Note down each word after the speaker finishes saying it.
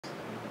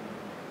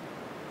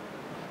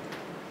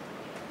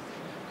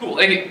Cool.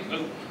 Hey,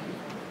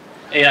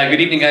 good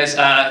evening, guys.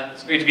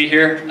 It's great to be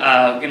here.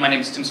 Again, my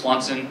name is Tim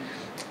Swanson,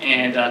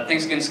 and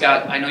thanks again,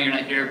 Scott. I know you're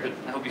not here, but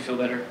I hope you feel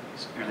better.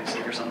 He's apparently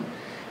sick or something.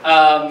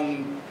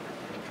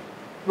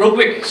 Real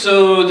quick,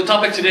 so the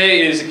topic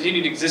today is the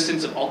continued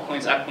existence of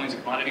altcoins, appcoins,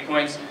 and commodity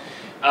coins.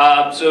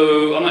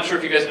 So I'm not sure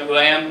if you guys know who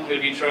I am. I'm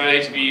going to try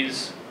to be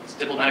as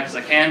diplomatic as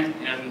I can.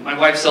 And my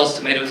wife sells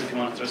tomatoes if you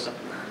want to throw stuff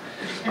in there.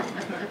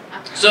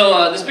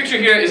 So this picture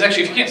here is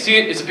actually, if you can't see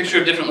it, it's a picture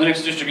of different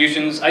Linux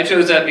distributions. I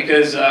chose that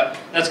because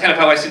that's kind of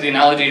how I see the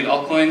analogy of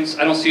altcoins.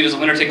 I don't see it as a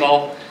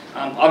winner-take-all.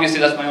 Obviously,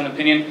 that's my own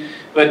opinion.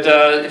 But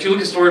if you look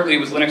historically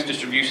with Linux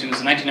distributions,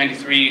 in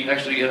 1993,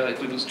 actually, I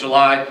believe it was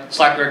July,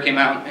 Slackware came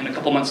out, and a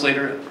couple months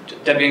later,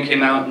 Debian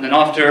came out, and then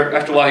after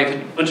a while, you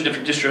had a bunch of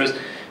different distros.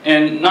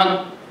 And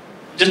not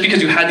just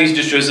because you had these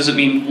distros doesn't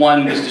mean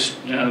one was just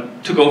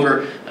took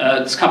over.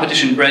 This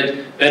competition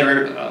bred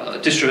better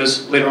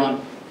distros later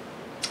on.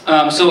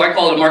 So I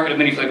call it a market of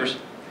many flavors.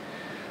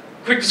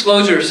 Quick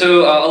disclosure,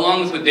 so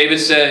along with what David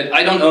said,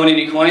 I don't own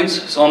any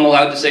coins, so I'm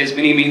allowed to say as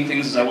many mean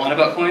things as I want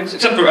about coins,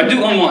 except for I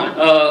do own one.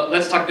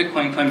 Let's talk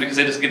Bitcoin coin because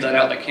they just give that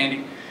out like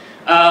candy.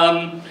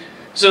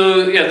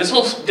 So yeah, this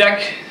whole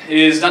deck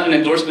is not an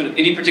endorsement of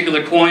any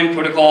particular coin,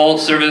 protocol,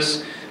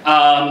 service.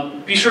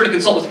 Be sure to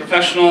consult with a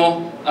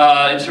professional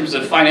in terms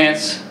of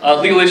finance,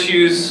 legal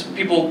issues.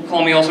 People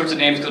call me all sorts of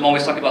names because I'm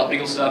always talking about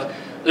legal stuff.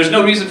 There's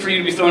no reason for you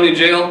to be thrown in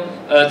jail.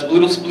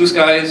 It's blue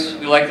skies,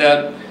 we like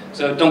that,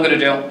 so don't go to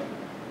jail.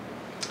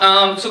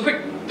 So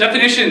quick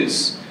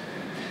definitions.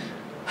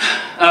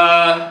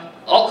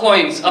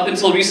 Altcoins, up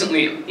until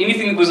recently,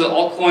 anything that was an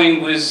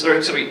altcoin was,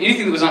 or sorry,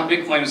 anything that was not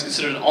Bitcoin was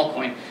considered an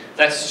altcoin.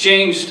 That's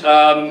changed,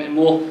 and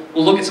we'll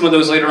look at some of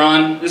those later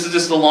on. This is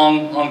just a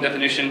long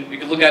definition. You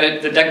can look at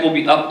it. The deck will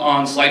be up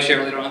on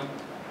SlideShare later on.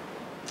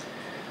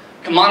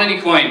 Commodity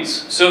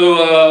coins.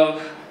 So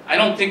I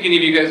don't think any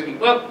of you guys,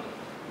 well,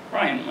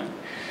 Ryan.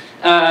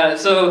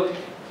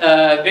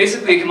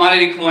 Basically, a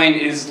commodity coin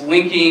is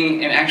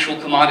linking an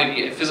actual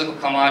commodity, a physical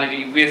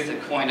commodity, with a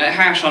coin, a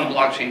hash on a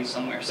blockchain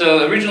somewhere.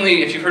 So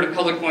originally, if you've heard of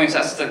color coins,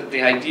 that's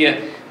the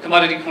idea.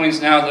 Commodity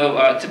coins now,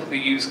 though, typically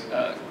use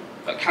a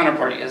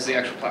counterparty as the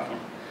actual platform.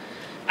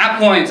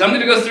 Appcoins. I'm going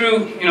to go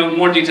through,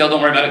 more detail.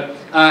 Don't worry about it.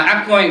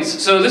 Appcoins.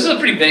 So this is a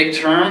pretty vague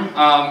term.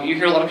 You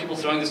hear a lot of people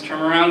throwing this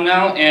term around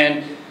now,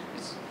 and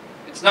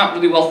it's not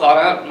really well thought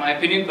out, in my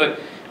opinion. But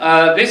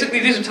basically,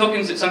 these are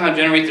tokens that somehow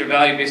generate their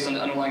value based on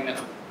the underlying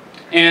network.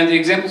 And the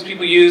examples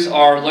people use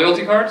are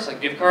loyalty cards,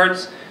 like gift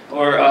cards,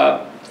 or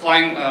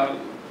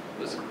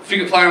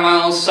frequent flyer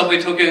miles,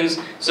 subway tokens,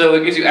 so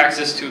it gives you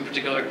access to a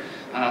particular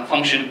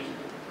function.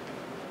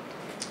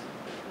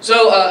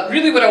 So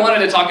really what I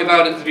wanted to talk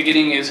about at the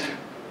beginning is,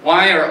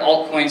 why are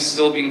altcoins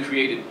still being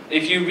created?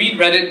 If you read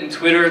Reddit and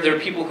Twitter, there are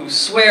people who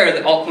swear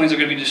that altcoins are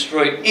going to be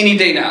destroyed any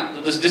day now.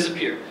 They'll just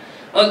disappear.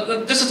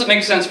 This doesn't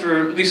make sense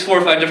for at least 4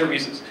 or 5 different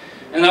reasons.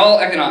 And they're all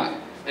economic.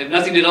 They have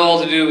nothing at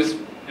all to do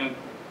with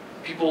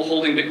people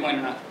holding Bitcoin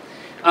or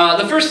not.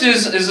 The first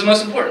is the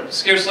most important,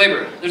 scarce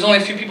labor. There's only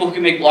a few people who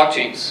can make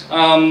blockchains.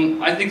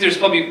 I think there's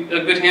probably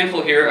a good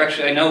handful here.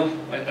 Actually,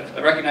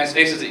 I recognize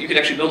faces that you could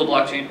actually build a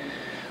blockchain.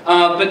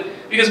 But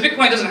because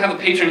Bitcoin doesn't have a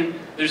patron,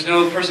 there's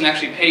no person to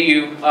actually pay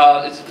you.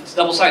 It's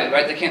double-sided,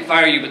 right? They can't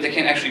fire you, but they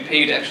can't actually pay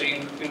you to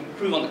actually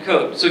improve on the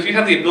code. So if you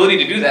have the ability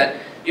to do that,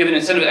 you have an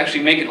incentive to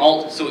actually make an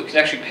alt so it could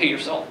actually pay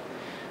yourself.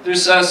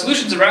 There's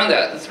solutions around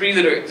that. The 3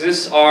 that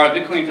exist are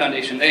Bitcoin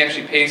Foundation. They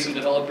actually pay some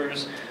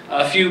developers.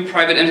 A few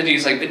private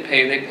entities like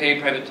BitPay, they pay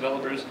private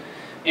developers.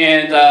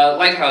 And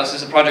Lighthouse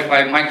is a project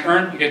by Mike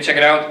Hearn. You can check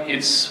it out.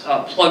 It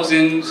plugs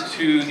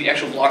into the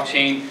actual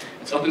blockchain.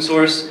 It's open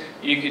source.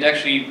 You could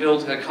actually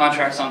build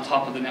contracts on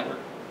top of the network.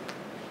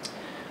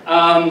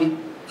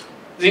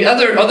 The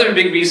other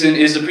big reason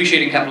is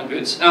appreciating capital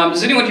goods.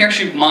 Does anyone here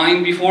actually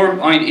mine before,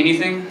 mine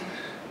anything?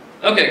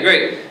 Okay,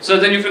 great. So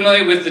then you're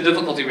familiar with the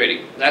difficulty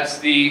rating. That's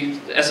the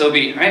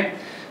SOB, right?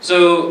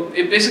 So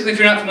basically, if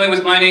you're not familiar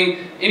with mining,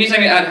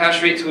 anytime you add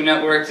hash rate to a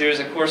network, there's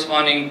a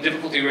corresponding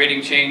difficulty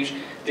rating change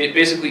that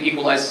basically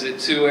equalizes it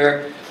to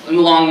where, in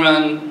the long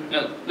run,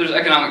 there's an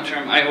economic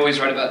term I always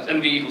write about,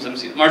 MV equals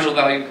MC, marginal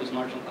value equals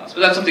marginal cost, but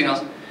that's something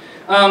else.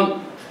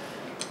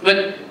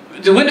 But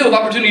the window of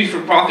opportunity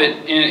for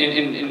profit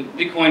in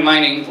Bitcoin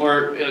mining,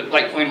 or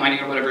Litecoin mining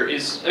or whatever,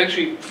 is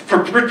actually,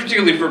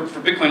 particularly for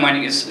Bitcoin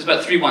mining, is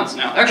about 3 months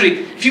now. Actually,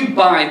 if you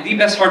buy the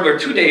best hardware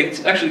today,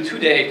 it's actually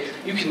today,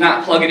 you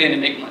cannot plug it in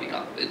and make money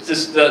off it. It's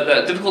just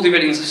the difficulty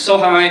rating is so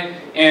high,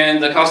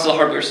 and the cost of the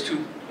hardware is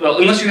too, well,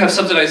 unless you have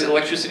subsidized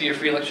electricity or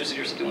free electricity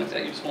or something like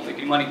that, you just won't make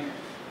any money.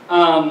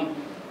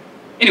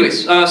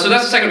 Anyways, so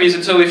that's the second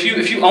reason. So if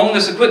you own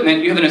this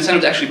equipment, you have an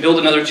incentive to actually build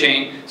another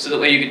chain, so that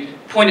way you can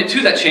point it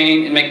to that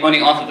chain and make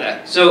money off of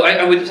that. So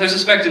I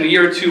suspect in a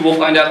year or 2 we'll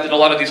find out that a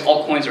lot of these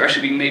altcoins are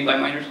actually being made by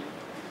miners.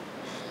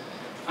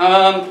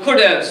 Core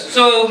devs.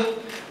 So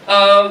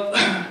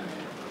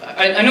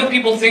I know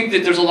people think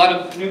that there's a lot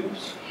of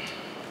news.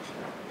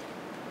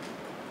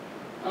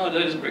 Oh,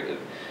 did I just break it?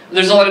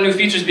 there's a lot of new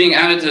features being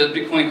added to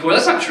Bitcoin Core.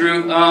 That's not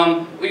true.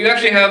 What you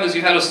actually have is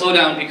you've had a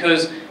slowdown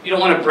because you don't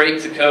want to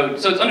break the code.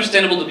 So it's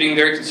understandable to being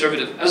very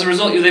conservative. As a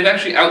result, they've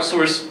actually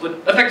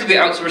effectively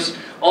outsourced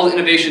all the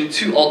innovation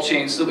to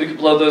altchains so that we could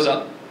blow those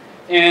up.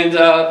 And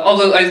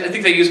although I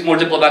think they use more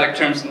diplomatic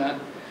terms than that.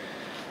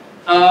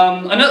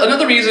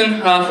 Another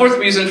reason, fourth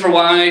reason for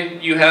why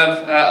you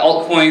have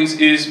altcoins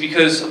is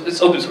because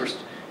it's open source.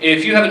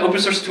 If you have an open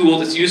source tool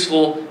that's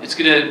useful, it's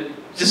going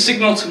to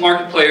signal to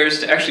market players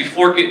to actually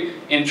fork it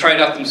and try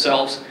it out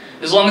themselves.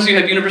 As long as you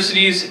have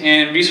universities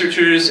and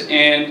researchers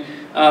and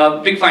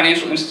big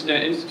financial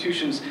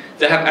institutions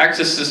that have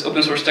access to this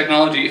open source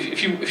technology.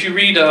 If you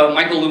read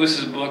Michael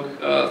Lewis's book,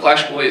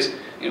 Flash Boys,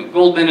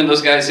 Goldman and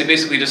those guys, they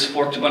basically just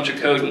forked a bunch of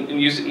code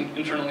and used it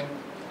internally.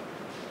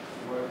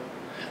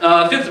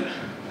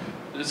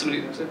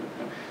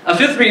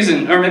 Fifth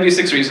reason, or maybe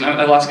sixth reason,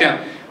 I lost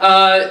count.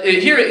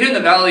 Here in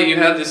the Valley, you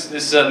have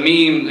this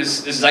meme,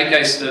 this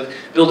zeitgeist of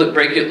build it,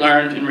 break it,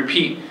 learn, and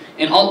repeat.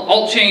 And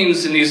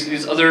altchains and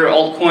these other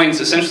altcoins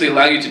essentially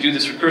allow you to do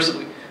this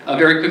recursively,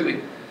 very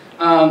quickly.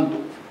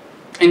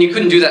 And you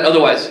couldn't do that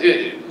otherwise.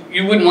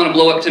 You wouldn't want to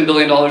blow up $10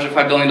 billion or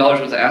 $5 billion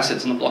worth of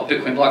assets in the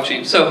Bitcoin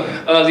blockchain. So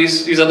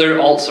these other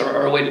alts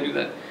are a way to do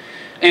that.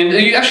 And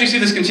you actually see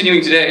this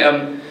continuing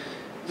today.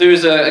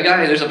 There's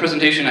a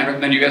presentation I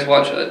recommend you guys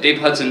watch, Dave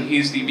Hudson.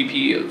 He's the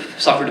VP of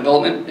software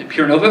development at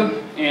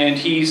PureNova, and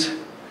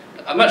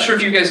I'm not sure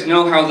if you guys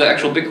know how the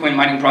actual Bitcoin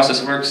mining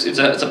process works. It's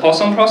a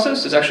Poisson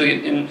process. It's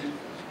actually an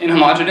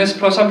inhomogeneous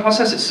Poisson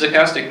process. It's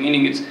stochastic,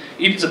 meaning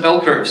it's a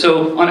bell curve.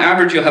 So on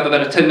average, you'll have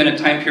about a 10-minute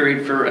time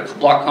period for a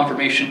block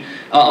confirmation.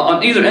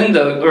 On either end,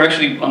 though, or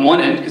actually on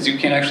one end, because you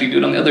can't actually do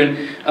it on the other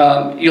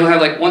end, you'll have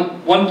like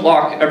one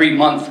block every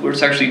month where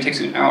it actually takes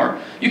you an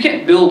hour. You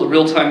can't build a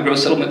real-time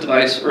gross settlement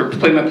device or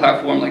payment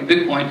platform like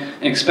Bitcoin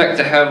and expect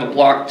to have a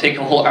block take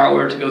a whole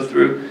hour to go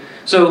through.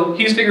 So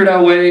he's figured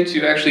out a way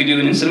to actually do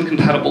an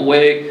incident-compatible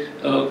way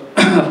of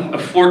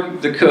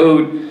fork the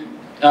code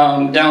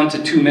down to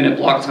 2-minute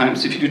block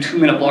times. If you do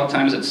 2-minute block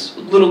times, it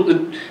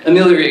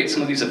ameliorates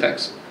some of these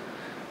effects.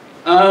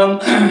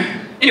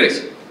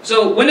 Anyways,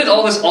 so when did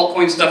all this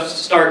altcoin stuff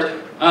start?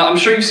 I'm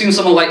sure you've seen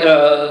some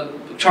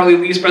of Charlie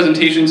Lee's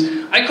presentations.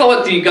 I call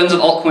it the Guns of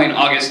Altcoin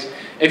August.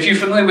 If you're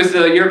familiar with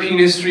European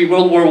history,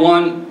 World War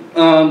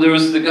I, there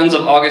was the Guns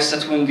of August.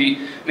 That's when the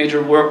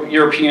major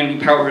European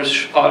powers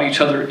fought each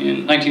other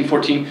in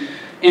 1914.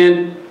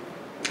 And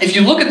if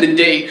you look at the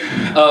date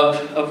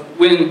of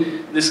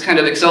when this kind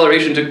of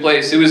acceleration took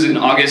place, it was in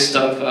August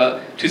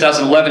of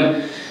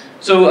 2011.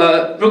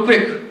 So real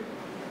quick,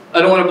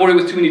 I don't want to bore you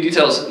with too many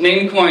details.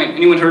 Namecoin,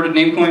 anyone heard of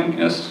Namecoin?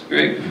 Yes,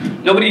 great.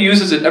 Nobody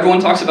uses it. Everyone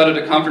talks about it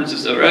at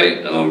conferences though, right?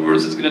 In other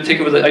words, it's going to take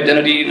over the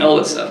identity and all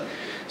that stuff.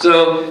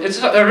 So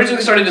it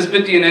originally started as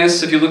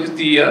BitDNS. If you look at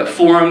the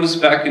forums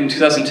back in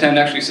 2010,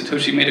 actually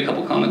Satoshi made a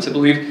couple comments, I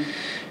believe.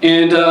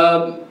 And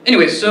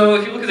anyway, so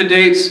if you look at the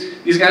dates,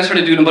 these guys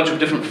started doing a bunch of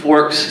different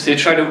forks. They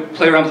tried to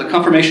play around with the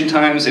confirmation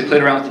times. They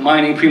played around with the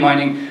mining,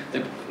 pre-mining.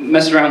 They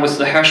messed around with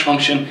the hash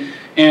function.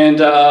 And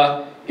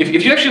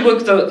if you actually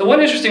look, the one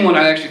interesting one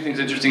I actually think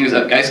is interesting is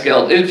that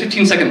Geisgeld. It had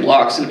 15-second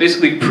blocks, and it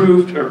basically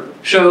proved or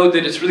showed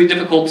that it's really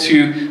difficult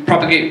to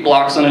propagate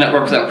blocks on a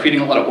network without creating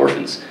a lot of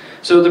orphans.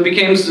 So there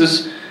became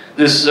this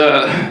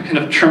kind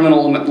of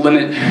terminal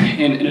limit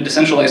in a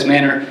decentralized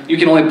manner. You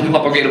can only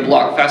propagate a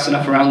block fast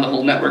enough around the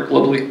whole network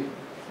globally.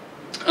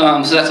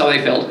 So that's how they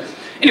failed.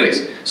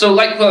 Anyways, so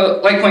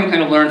Litecoin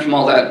kind of learned from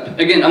all that.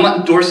 Again, I'm not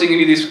endorsing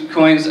any of these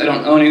coins. I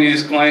don't own any of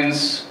these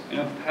coins.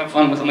 Have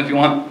fun with them if you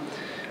want.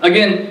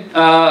 Again,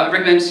 I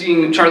recommend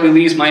seeing Charlie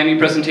Lee's Miami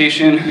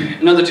presentation.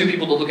 Another two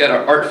people to look at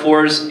are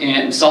Art4s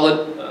and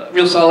Solid,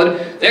 Real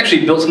Solid. They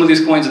actually built some of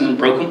these coins and then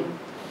broke them.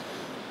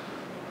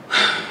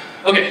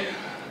 Okay.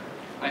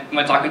 Am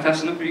I talking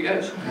fast enough for you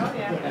guys? Oh,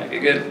 yeah. Okay,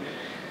 good.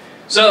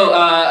 So,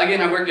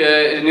 again, I work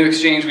at a new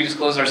exchange. We just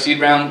closed our seed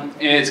round.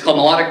 It's called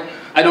Melodic.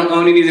 I don't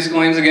own any of these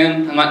coins,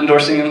 again. I'm not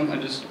endorsing them.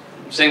 I'm just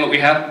saying what we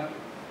have.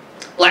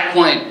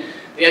 Blackcoin.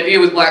 The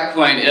idea with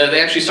Blackcoin,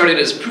 they actually started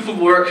as proof of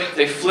work.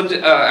 They flipped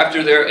it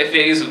after their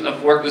phase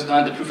of work was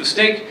done to proof of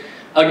stake.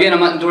 Again, I'm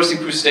not endorsing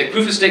proof of stake.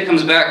 Proof of stake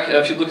comes back,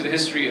 if you look at the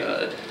history,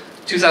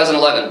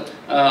 2011.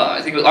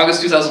 I think it was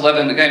August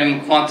 2011, a guy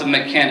named Quantum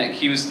Mechanic.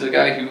 He was the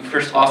guy who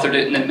first authored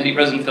it, and then Mehdi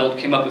Rosenfeld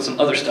came up with some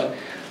other stuff.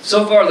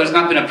 So far, there's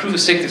not been a proof of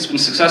stake that's been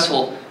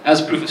successful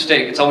as proof of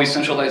stake. It's always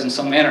centralized in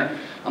some manner.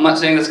 I'm not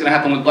saying that's going to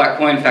happen with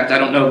Blackcoin. In fact, I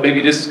don't know.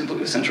 Maybe this is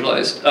completely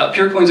centralized.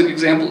 Purecoin's a good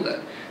example of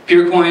that.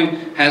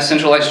 Purecoin has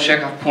centralized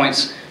checkoff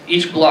points.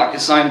 Each block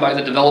is signed by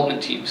the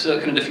development team, so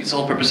it kind of defeats the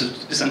whole purpose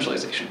of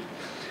decentralization.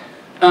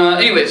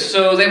 Anyways,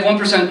 so they have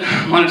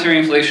 1% monetary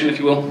inflation, if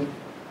you will.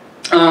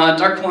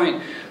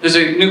 Darkpoint, there's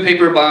a new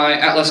paper by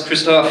Atlas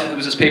Christoph. It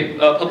was this paper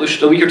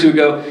published a week or two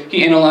ago.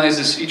 He analyzed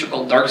this feature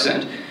called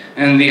DarkZend.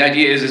 And the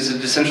idea is it's a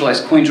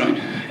decentralized CoinJoin.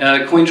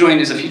 CoinJoin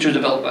is a feature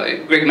developed by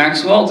Greg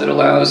Maxwell that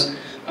allows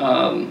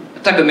a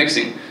type of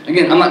mixing.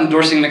 Again, I'm not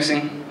endorsing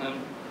mixing.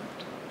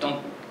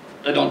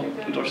 I don't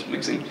endorse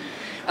mixing.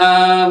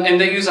 And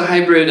they use a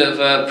hybrid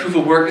of proof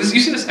of work. You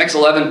see this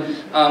X11.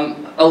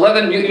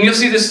 11, and you'll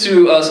see this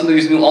through some of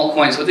these new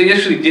altcoins. What they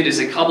actually did is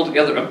they cobbled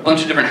together a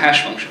bunch of different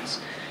hash functions.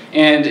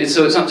 And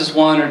so it's not just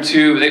one or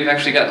two, they've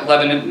actually got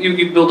 11. And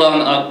you build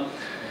on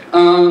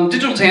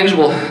Digital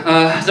Tangible.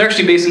 They're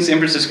actually based in San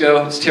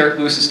Francisco. It's Tarek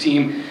Lewis's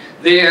team.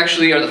 They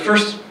actually are the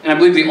first, and I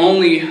believe the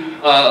only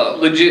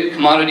legit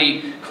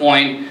commodity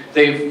coin.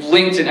 They've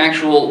linked an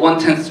actual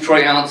 1/10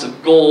 troy ounce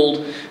of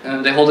gold,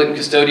 and they hold it in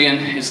custodian.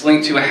 It's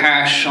linked to a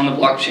hash on the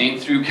blockchain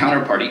through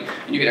Counterparty,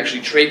 and you can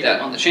actually trade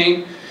that on the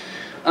chain.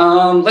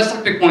 Let's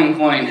talk Bitcoin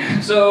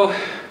coin. So,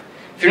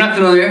 if you're not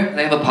familiar,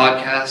 they have a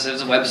podcast,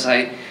 there's a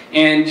website,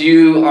 and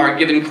you are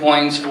given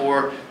coins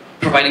for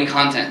providing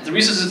content. The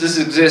reason this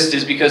exists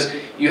is because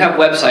you have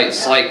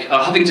websites like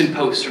Huffington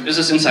Post or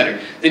Business Insider.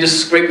 They just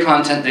scrape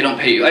content, they don't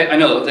pay you. I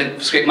know, they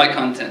scrape my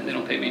content, they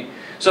don't pay me.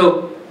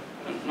 So,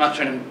 I'm not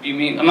trying to be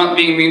mean. I'm not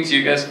being mean to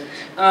you guys.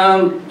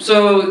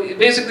 So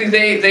basically,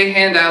 they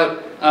hand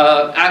out.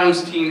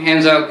 Adam's team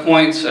hands out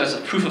coins as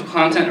a proof of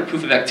content or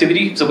proof of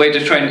activity. It's a way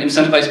to try and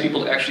incentivize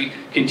people to actually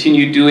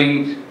continue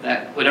doing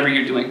that, whatever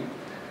you're doing.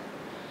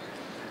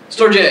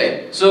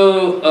 Storj.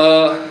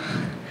 So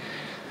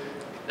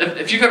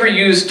if you've ever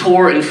used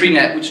Tor and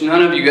Freenet, which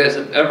none of you guys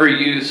have ever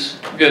used,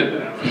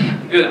 good.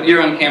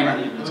 You're on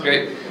camera. That's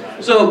great.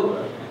 So.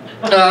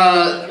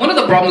 One of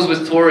the problems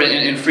with Tor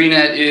and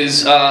Freenet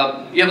is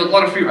you have a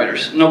lot of free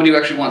riders. Nobody who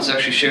actually wants to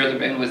actually share their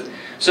bandwidth.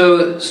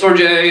 So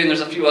Storj and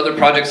there's a few other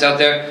projects out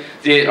there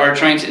that are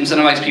trying to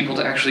incentivize people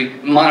to actually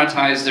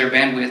monetize their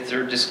bandwidth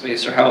or disk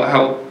space or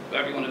however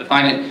you want to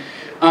define it.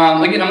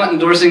 Again, I'm not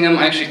endorsing them.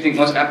 I actually think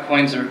most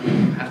Appcoins are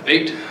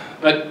half-baked,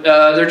 but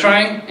they're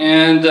trying.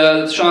 And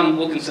Sean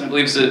Wilkinson, I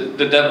believe, is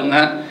the dev on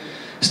that.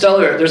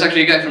 Stellar. There's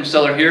actually a guy from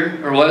Stellar here,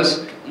 or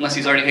was, unless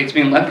he's already hates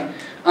me and left.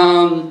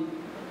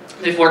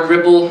 They forked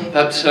Ripple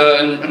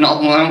and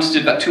announced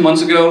it about 2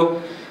 months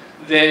ago.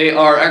 They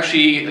are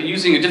actually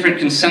using a different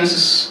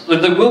consensus.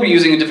 They will be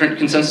using a different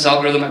consensus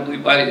algorithm, I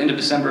believe, by the end of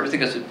December. I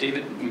think that's what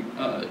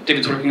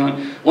David's working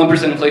on.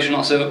 1% inflation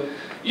also.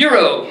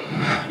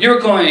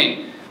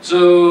 Eurocoin.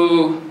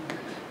 So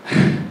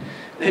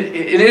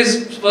it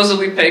is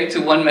supposedly pegged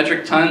to 1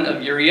 metric ton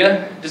of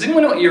urea. Does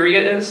anyone know what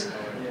urea is?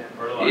 Yeah,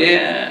 fertilizer.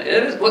 Yeah,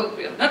 it is.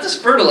 Not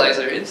just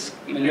fertilizer. It's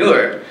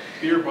manure.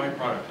 Pure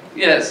byproduct.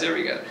 Yes, there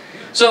we go.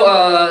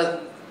 So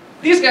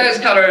these guys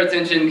caught our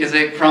attention because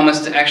they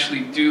promised to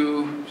actually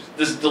do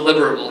this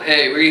deliverable.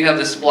 Hey, we have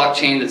this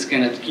blockchain that's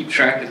going to keep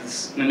track of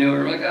this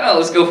manure. We're like, oh,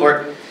 let's go for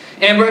it.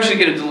 And we're actually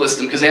going to delist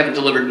them because they haven't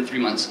delivered in 3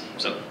 months.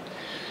 So,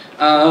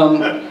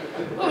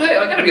 well, hey,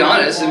 I got to be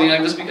honest. I mean,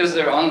 just because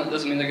they're on it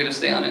doesn't mean they're going to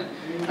stay on it.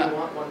 You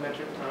want 1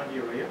 metric ton of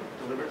urea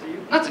delivered to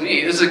you? Not to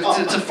me. It's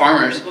to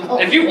farmers.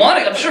 If you want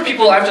it, I'm sure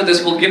people after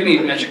this will give me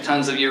metric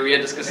tons of urea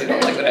just because they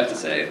don't like what I have to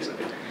say. So.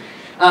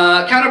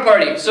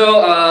 Counterparty.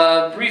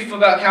 So, brief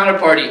about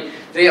Counterparty.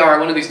 They are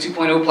one of these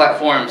 2.0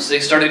 platforms. They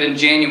started in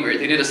January.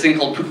 They did this thing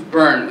called proof of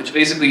burn, which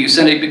basically you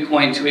send a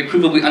Bitcoin to a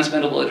provably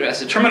unspendable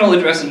address, a terminal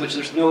address in which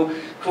there's no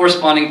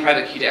corresponding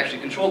private key to actually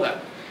control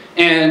that.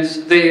 And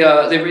they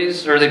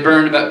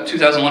burned about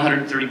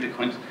 2,130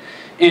 Bitcoins.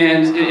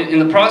 And in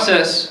the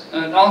process,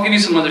 I'll give you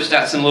some other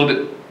stats in a little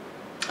bit.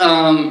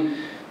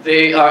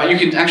 You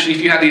can actually,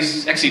 if you have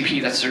these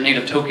XCP, that's their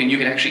native token, you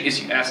can actually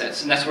issue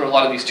assets, and that's where a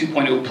lot of these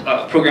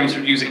 2.0 programs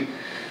are using.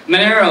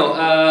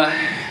 Monero,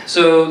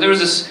 so there was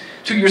this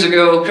 2 years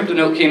ago,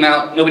 CryptoNote came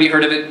out, nobody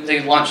heard of it, they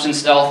launched in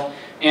stealth,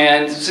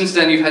 and since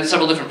then you've had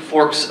several different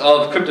forks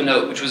of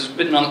CryptoNote, which was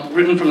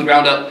written from the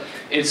ground up.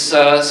 It's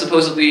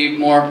supposedly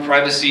more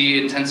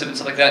privacy intensive and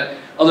stuff like that,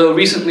 although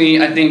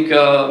recently I think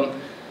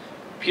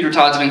Peter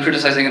Todd's been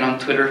criticizing it on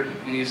Twitter,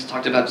 and he's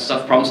talked about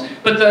stuff problems.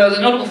 But the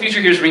notable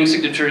feature here is ring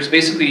signatures.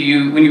 Basically,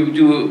 when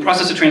you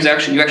process a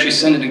transaction, you actually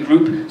send it in a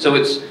group. So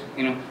it's,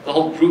 the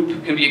whole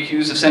group can be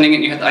accused of sending it.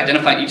 You have to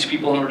identify each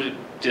people in order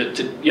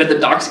you have to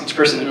dox each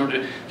person in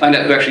order to find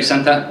out who actually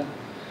sent that.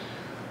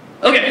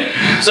 Okay,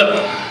 so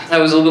that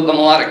was a little bit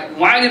melodic.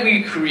 Why did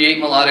we create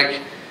melodic?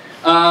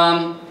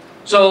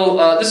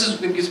 This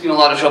gets me in a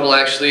lot of trouble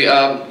actually.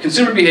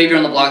 Consumer behavior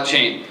on the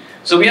blockchain.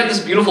 So we have this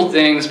beautiful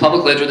thing, this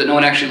public ledger that no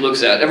one actually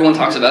looks at. Everyone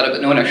talks about it,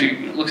 but no one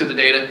actually looks at the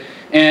data.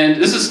 And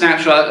this is a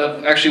snapshot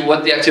of actually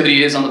what the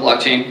activity is on the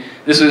blockchain.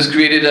 This was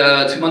created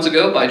 2 months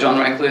ago by John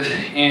Ratcliffe,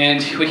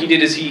 and what he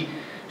did is he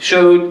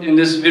showed in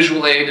this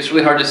visual aid, it's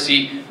really hard to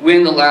see,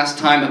 when the last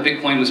time a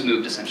Bitcoin was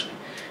moved, essentially.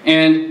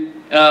 And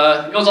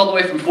it goes all the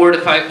way from 4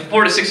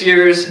 to 6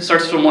 years, it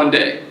starts from 1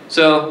 day.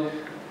 So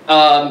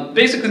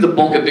basically the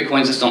bulk of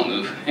Bitcoins just don't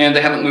move, and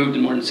they haven't moved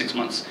in more than 6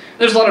 months.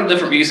 There's a lot of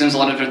different reasons, a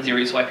lot of different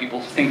theories why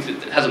people think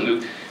that it hasn't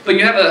moved. But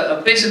you have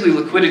a basically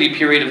liquidity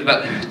period of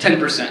about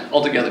 10%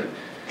 altogether.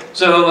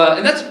 So,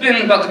 and that's been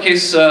about the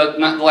case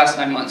not the last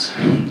 9 months.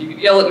 You can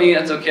yell at me,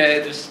 that's okay,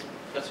 that's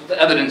what the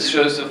evidence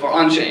shows so far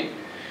on-chain.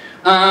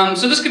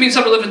 So this could mean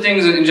several different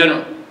things in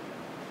general.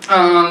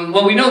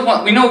 Well, we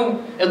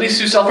know at least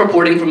through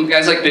self-reporting from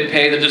guys like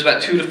BitPay that there's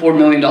about $2 to $4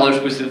 million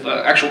worth of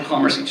actual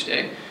commerce each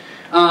day.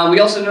 We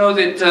also know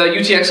that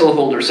UTXO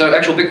holders, so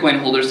actual Bitcoin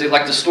holders, they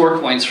like to store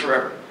coins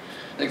forever.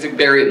 like they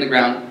bury it in the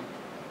ground.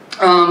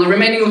 The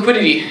remaining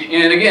liquidity,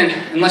 and again,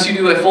 unless you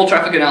do a full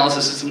traffic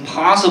analysis, it's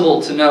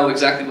impossible to know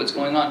exactly what's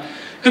going on.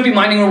 Could be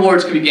mining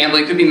rewards, could be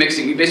gambling, could be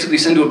mixing. You basically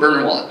send to a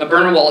burner wallet. A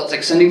burner wallet's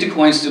like sending to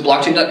coins to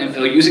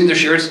blockchain.info using their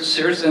share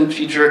send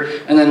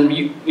feature, and then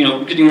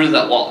getting rid of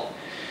that wallet.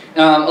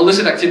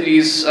 Illicit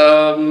activities,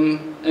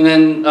 and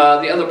then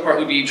the other part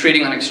would be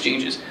trading on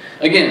exchanges.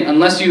 Again,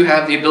 unless you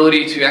have the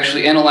ability to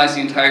actually analyze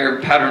the entire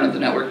pattern of the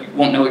network, you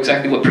won't know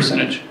exactly what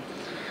percentage.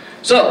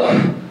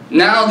 So,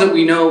 now that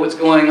we know what's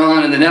going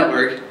on in the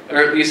network, or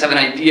at least have an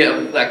idea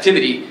of the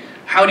activity,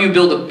 how do you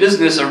build a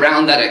business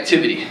around that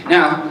activity?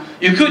 Now,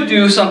 you could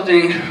do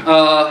something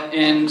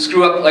and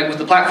screw up like with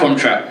the platform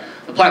trap.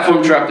 The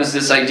platform trap is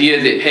this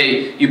idea that,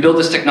 hey, you build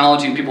this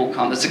technology and people will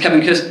come. That's the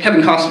Kevin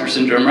Costner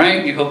syndrome,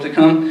 right? You hope to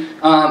come.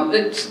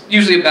 It's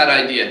usually a bad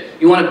idea.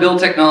 You want to build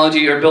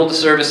technology or build a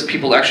service that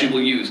people actually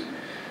will use.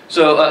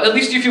 So at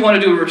least if you want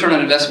to do a return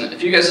on investment.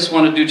 If you guys just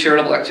want to do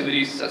charitable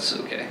activities, that's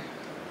okay.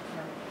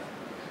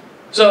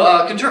 So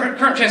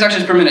current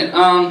transactions per minute.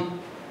 A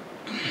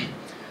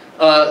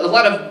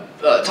lot of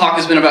talk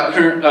has been about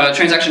current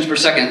transactions per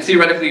second.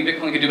 Theoretically,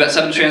 Bitcoin could do about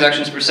 7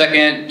 transactions per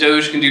second.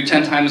 Doge can do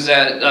 10 times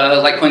that.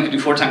 Litecoin can do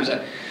 4 times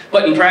that.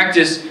 But in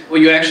practice, what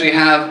you actually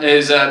have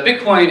is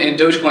Bitcoin and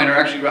Dogecoin are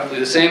actually roughly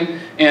the same,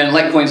 and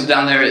Litecoin's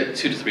down there at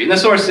 2 to 3. And the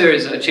source there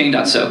is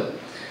chain.so.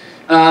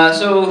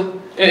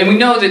 And we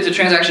know that the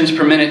transactions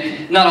per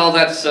minute, not all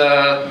that's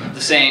the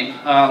same.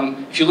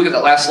 If you look at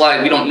that last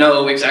slide, we don't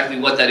know exactly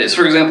what that is.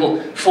 For example,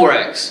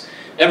 Forex.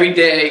 Every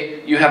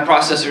day you have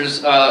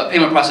processors,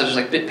 payment processors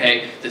like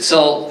BitPay that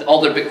sell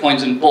all their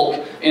Bitcoins in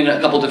bulk in a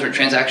couple different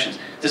transactions.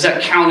 Does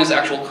that count as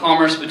actual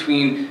commerce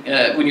between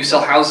when you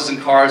sell houses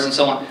and cars and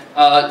so on?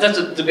 That's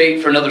a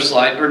debate for another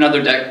slide or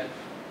another deck.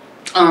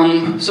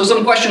 So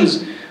some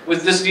questions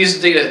with these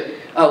data.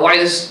 Why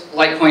is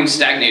Litecoin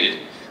stagnated?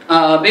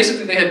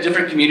 Basically, they have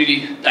different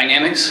community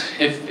dynamics.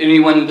 If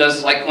anyone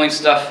does Litecoin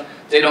stuff,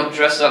 they don't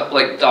dress up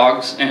like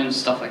dogs and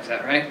stuff like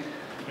that, right?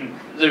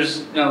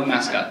 There's no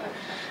mascot.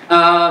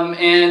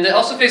 And they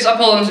also face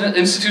uphill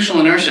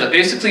institutional inertia.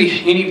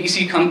 Basically, any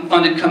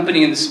VC-funded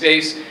company in the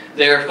space,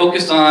 they're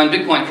focused on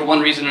Bitcoin for one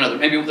reason or another.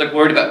 Maybe they're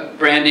worried about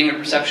branding or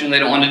perception, they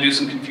don't want to do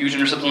some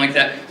confusion or something like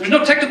that. There's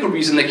no technical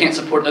reason they can't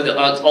support the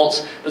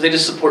alts, but they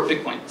just support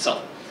Bitcoin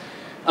itself.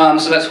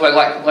 So that's why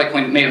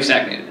Litecoin may have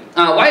stagnated.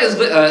 Why has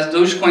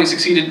Dogecoin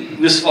succeeded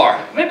this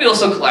far? Maybe it'll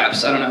still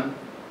collapse, I don't know.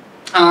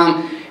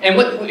 And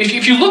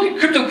if you look at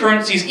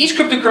cryptocurrencies, each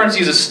cryptocurrency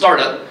is a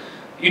startup.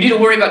 You need to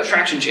worry about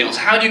traction channels.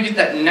 How do you get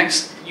that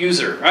next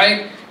user,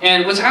 right?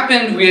 And what's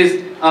happened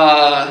with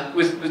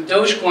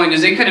Dogecoin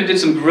is they kind of did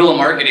some guerrilla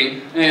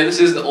marketing. Yeah, this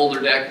is the older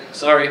deck,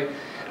 sorry.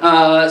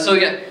 So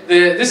yeah,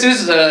 this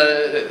is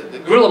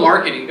guerrilla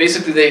marketing.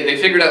 Basically, they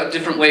figured out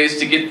different ways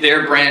to get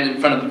their brand in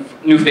front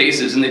of new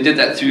faces, and they did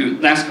that through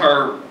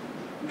NASCAR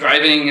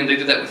driving, and they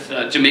did that with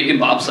Jamaican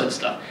bobsled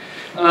stuff.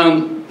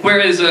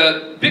 Whereas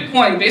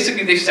Bitcoin,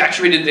 basically, they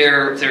saturated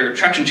their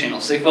traction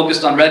channels. They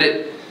focused on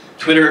Reddit,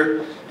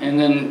 Twitter, and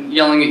then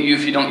yelling at you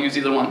if you don't use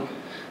either one.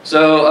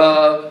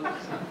 So,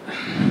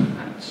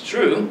 it's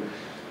true.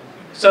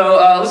 So,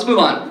 let's move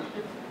on.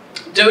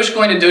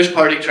 Dogecoin and Doge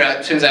Party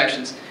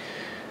transactions.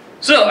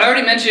 So, I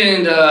already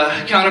mentioned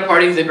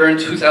Counterparty, they burned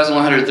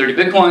 2,130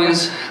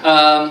 Bitcoins.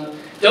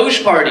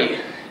 Doge Party.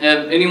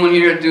 Anyone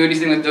here do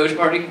anything with Doge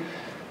Party?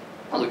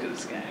 Oh, look at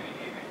this guy right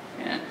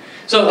here. Yeah.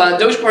 So,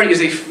 Doge Party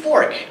is a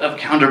fork of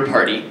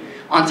Counterparty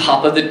on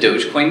top of the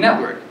Dogecoin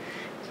network.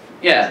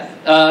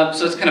 Yeah,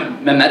 so it's kind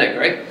of mimetic,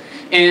 right?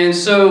 And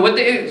so what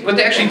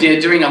they actually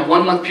did during a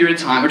 1 month period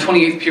of time, or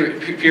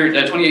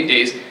 28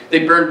 days,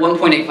 they burned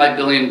 1.85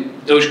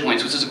 billion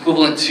Dogecoins, which is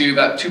equivalent to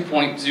about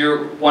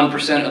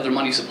 2.01% of their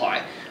money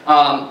supply.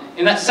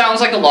 And that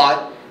sounds like a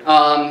lot.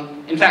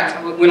 In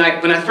fact, when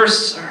I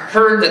first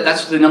heard that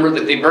that's the number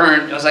that they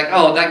burned, I was like,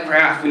 oh, that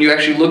graph, when you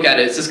actually look at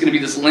it, it's just going to be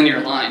this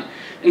linear line.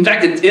 In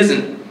fact, it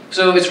isn't.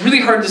 So it's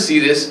really hard to see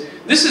this.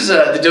 This is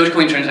the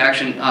Dogecoin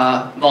transaction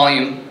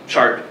volume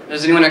chart.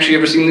 Has anyone actually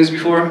ever seen this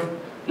before?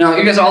 No,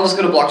 you guys all just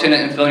go to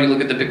blockchain.info and you look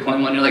at the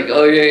Bitcoin one, you're like,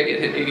 oh yeah, it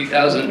hit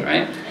 80,000,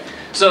 right?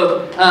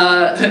 So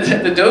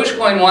the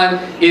Dogecoin one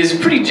is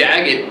pretty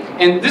jagged,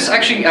 and this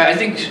actually, I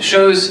think,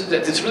 shows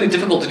that it's really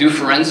difficult to do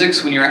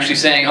forensics when you're actually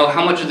saying, oh,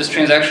 how much of this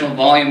transactional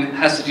volume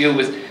has to deal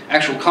with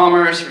actual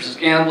commerce versus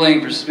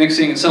gambling versus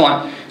mixing and so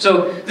on.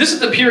 So this is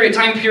the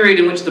time period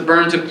in which the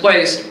burn took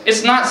place.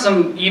 It's not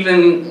some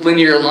even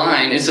linear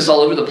line, it's just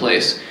all over the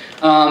place.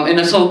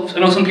 And so I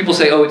know some people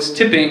say, oh, it's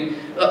tipping.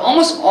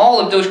 Almost all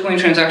of Dogecoin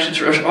transactions,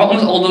 or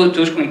almost all those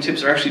Dogecoin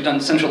tips are actually done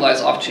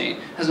centralized off-chain.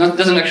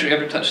 Doesn't actually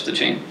ever touch the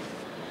chain.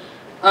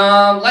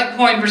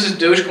 Litecoin versus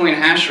Dogecoin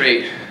hash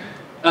rate.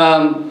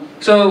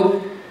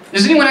 So,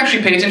 does anyone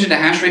actually pay attention to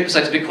hash rate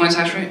besides Bitcoin's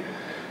hash rate?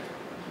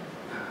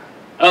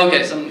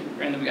 Okay, some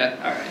random guy.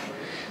 All right.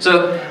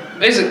 So,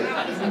 basically,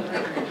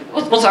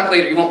 we'll talk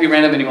later. You won't be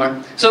random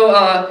anymore. So,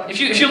 if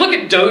you look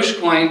at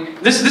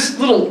Dogecoin, this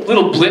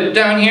little blip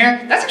down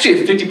here, that's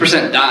actually a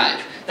 50%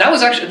 dive. That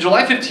was actually,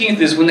 July 15th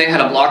is when they had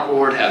a block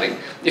reward halving.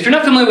 If you're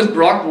not familiar with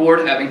block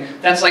reward halving,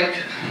 that's like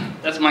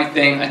That's my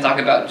thing. I talk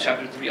about in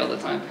chapter 3 all the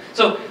time.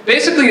 So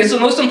basically, it's the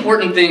most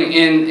important thing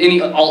in any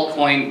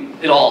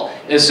altcoin at all.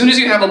 As soon as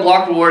you have a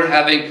block reward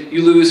halving,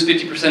 you lose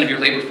 50% of your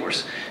labor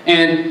force.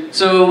 And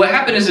so what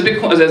happened is the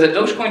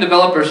Dogecoin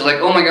developers are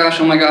like, oh my gosh,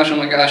 oh my gosh, oh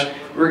my gosh,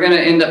 we're going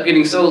to end up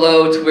getting so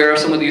low to where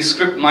some of these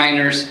script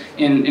miners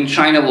in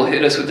China will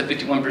hit us with the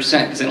 51%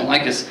 because they don't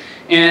like us.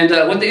 And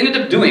what they ended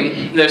up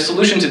doing, their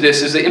solution to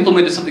this, is they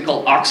implemented something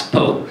called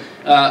AUXPO,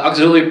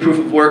 Auxiliary Proof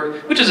of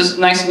Work, which is a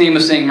nice name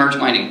of saying merge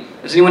mining.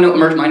 Does anyone know what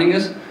merge mining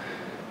is?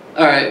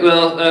 All right,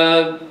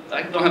 well,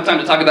 I don't have time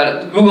to talk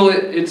about it. Google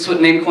it. It's what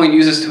Namecoin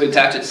uses to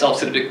attach itself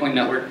to the Bitcoin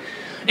network.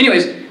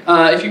 Anyways,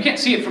 if you can't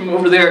see it from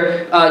over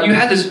there, you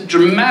had this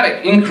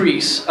dramatic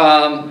increase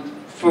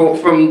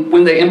from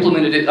when they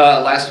implemented it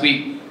last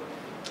week.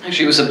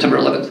 Actually, it was September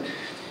 11th.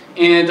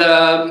 And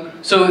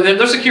so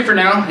they're secure for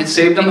now. It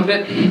saved them a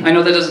bit. I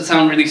know that doesn't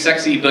sound really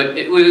sexy, but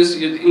it was,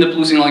 you end up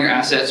losing all your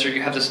assets, or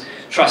you have this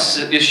trust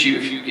issue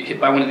if you get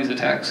hit by one of these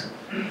attacks.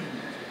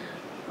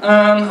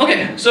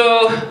 Okay,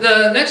 so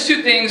the next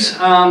two things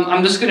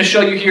I'm just going to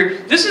show you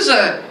here. This is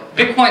a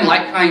Bitcoin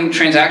Litecoin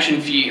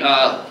transaction fee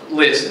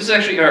list. This is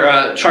actually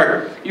our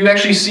chart. You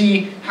actually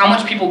see how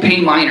much people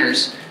pay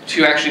miners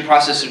to actually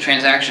process their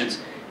transactions.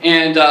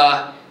 And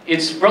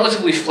it's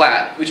relatively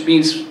flat, which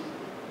means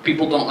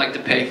people don't like to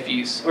pay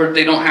fees, or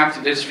they don't have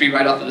to, it's free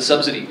right off of the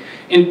subsidy.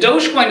 In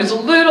Dogecoin, it's a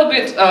little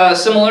bit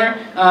similar.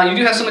 You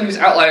do have some of these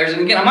outliers,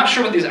 and again, I'm not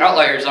sure what these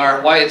outliers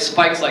are, why it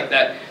spikes like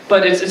that,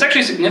 but it's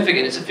actually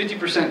significant. It's a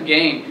 50%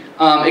 gain.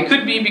 It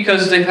could be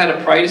because they've had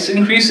a price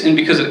increase, and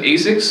because of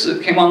ASICs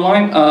that came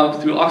online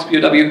through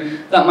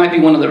AUXPOW. That might be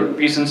one of the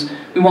reasons.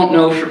 We won't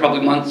know for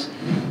probably months.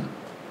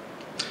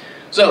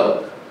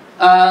 So,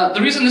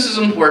 the reason this is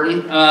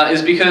important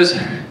is because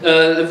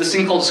of this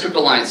thing called the Script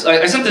Alliance.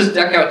 I sent this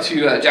deck out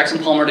to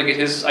Jackson Palmer to get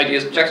his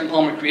ideas. Jackson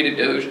Palmer created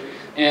Doge,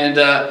 and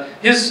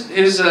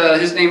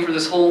his name for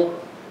this whole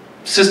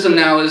system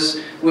now is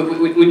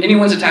when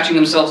anyone's attaching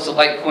themselves to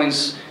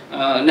Litecoin's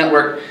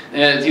network,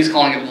 he's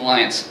calling it an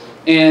alliance.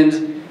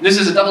 And this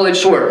is a double-edged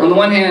sword. On the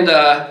one hand,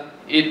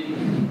 it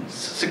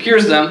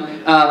secures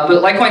them,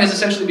 but Litecoin has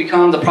essentially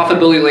become the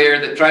profitability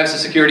layer that drives the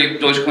security of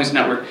Dogecoin's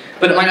network,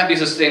 but it might not be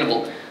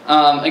sustainable.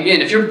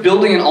 Again, if you're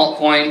building an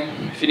altcoin,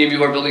 if any of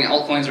you are building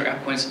altcoins or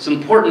Appcoins, it's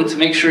important to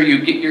make sure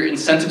you get your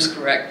incentives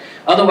correct.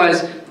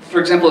 Otherwise, for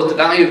example, if the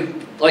value of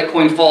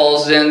Litecoin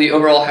falls, then the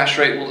overall hash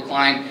rate will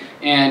decline,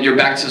 and you're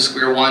back to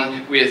square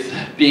one with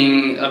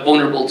being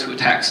vulnerable to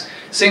attacks.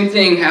 Same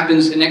thing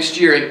happens next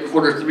year in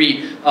quarter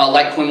 3.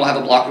 Litecoin will have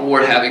a block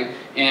reward halving,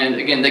 and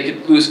again, they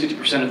could lose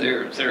 50% of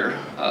their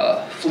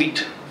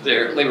fleet,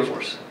 their labor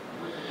force.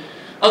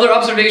 Other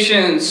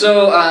observations.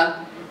 So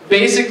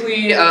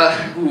basically, I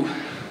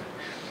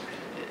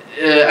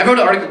wrote an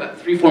article about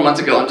 3-4 months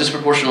ago on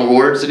disproportional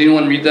rewards. Did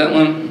anyone read that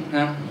one?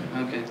 No?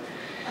 Okay.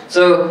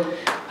 So,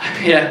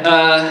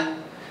 yeah.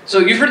 So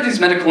you've heard of these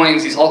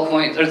metacoins, these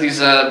altcoins, or these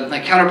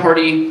like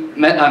Counterparty,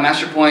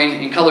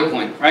 Mastercoin, and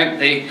Colorcoin, right?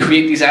 They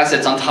create these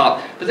assets on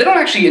top, but they don't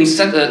actually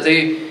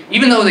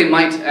even though they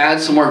might add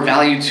some more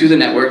value to the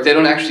network, they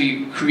don't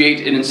actually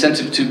create an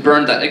incentive to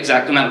burn that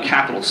exact amount of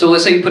capital. So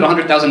let's say you put a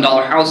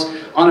 $100,000 house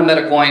on a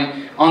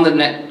metacoin on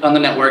the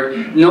network,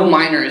 no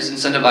miner is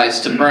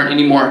incentivized to burn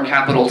any more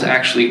capital to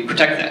actually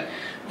protect that.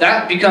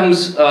 That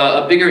becomes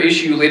a bigger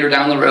issue later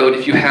down the road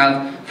if you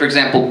have, for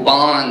example,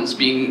 bonds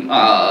being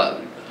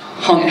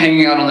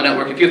hanging out on the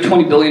network. If you have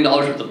 $20 billion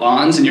worth of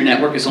bonds and your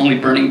network is only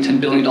burning $10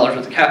 billion worth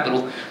of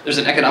capital, there's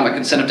an economic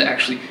incentive to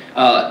actually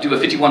do a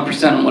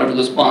 51% on whatever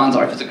those bonds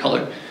are if it's a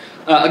color.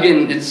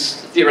 Again, it's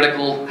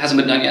theoretical, hasn't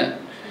been done yet.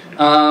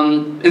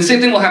 And same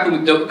thing will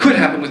happen with could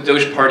happen with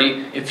Doge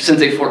Party since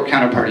they fork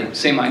Counterparty.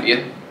 Same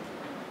idea.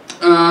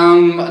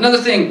 Another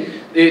thing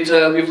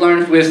that we've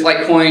learned with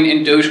Litecoin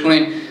and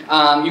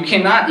Dogecoin, you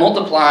cannot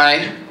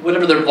multiply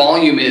whatever their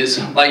volume is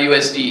by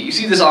USD. You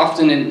see this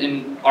often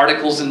in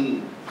articles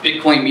in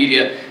Bitcoin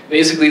media.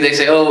 Basically, they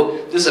say,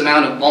 oh, this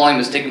amount of volume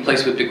is taking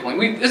place with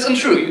Bitcoin. It's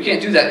untrue. You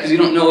can't do that because you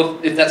don't know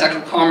if that's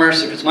actual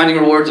commerce, if it's mining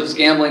rewards, if it's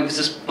gambling, if it's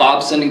just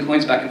Bob sending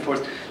coins back and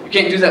forth. You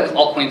can't do that with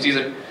altcoins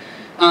either.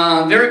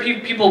 Very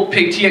few people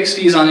pay TX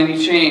fees on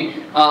any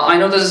chain. I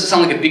know that doesn't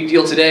sound like a big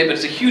deal today, but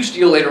it's a huge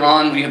deal later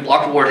on when you have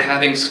block reward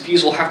halvings.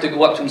 Fees will have to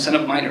go up to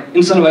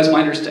incentivize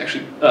miners to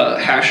actually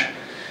hash.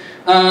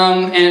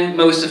 And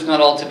most, if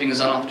not all, tipping is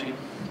on off-chain.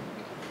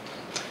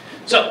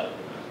 So,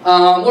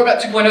 more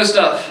about 2.0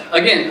 stuff.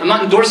 Again, I'm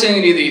not endorsing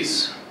any of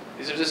these.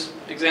 These are just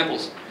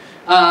examples.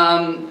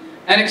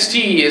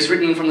 NXT is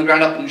written from the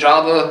ground up in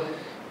Java.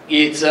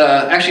 It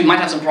actually might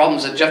have some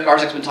problems that Jeff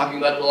Garzik's been talking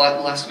about it a lot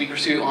the last week or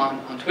two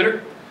on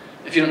Twitter.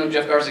 If you don't know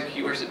Jeff Garzik,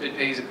 he works at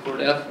BitPay, he's a core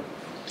dev.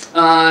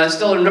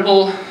 Stellar and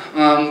Ripple,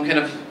 kind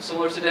of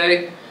similar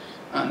today.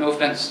 No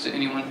offense to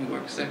anyone who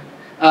works there.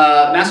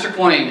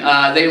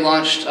 Mastercoin, they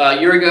launched a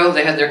year ago.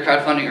 They had their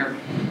crowdfunding or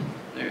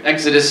their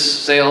Exodus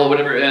sale,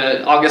 whatever,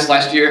 August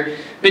last year.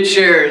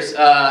 BitShares,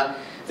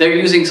 they're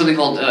using something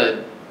called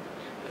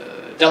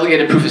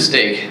delegated proof of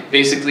stake.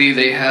 Basically,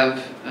 they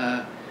have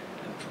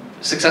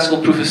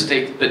successful proof of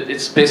stake, but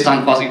it's based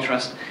on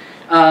quasi-trust.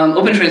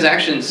 Open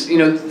transactions,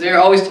 they're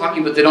always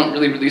talking, but they don't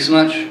really release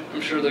much.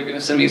 I'm sure they're going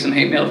to send me some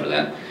hate mail for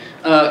that.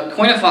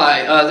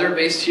 Coinify, they're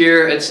based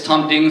here. It's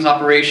Tom Ding's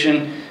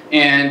operation,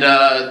 and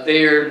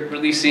they're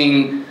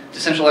releasing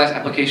decentralized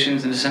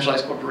applications and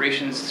decentralized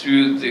corporations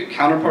through the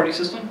counterparty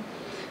system.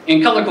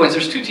 And Colorcoins,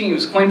 there's two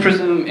teams,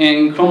 CoinPrism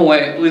and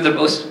ChromaWay. I believe they're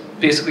both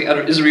basically out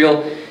of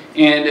Israel.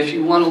 And if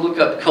you want to look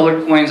up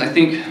Colorcoins, I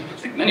think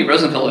Manny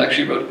Rosenfeld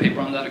actually wrote a paper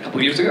on that a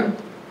couple years ago.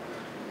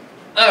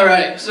 All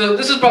right, so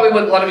this is probably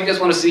what a lot of you guys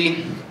want to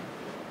see.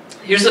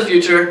 Here's the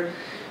future,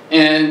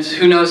 and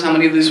who knows how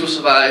many of these will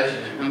survive.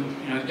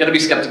 You've got to be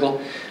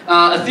skeptical.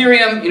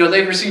 Ethereum,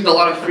 they've received a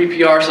lot of free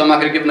PR, so I'm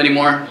not going to give them any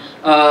more.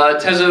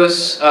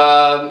 Tezos,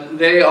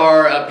 they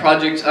are a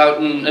project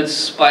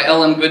it's by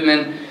L.M.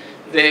 Goodman.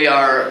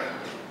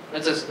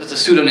 That's a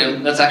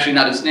pseudonym, that's actually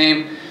not his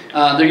name.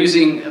 They're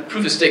using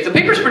proof of stake. The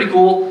paper's pretty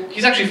cool.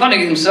 He's actually funding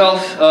it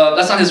himself.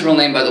 That's not his real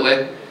name, by the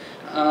way.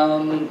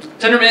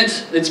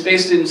 Tendermint, it's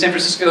based in San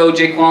Francisco.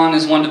 Jaquan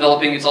is one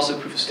developing. It's also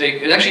proof of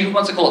stake. Actually, who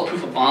wants to call it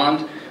proof of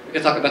bond? We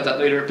can talk about that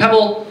later.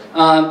 Pebble,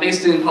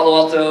 based in Palo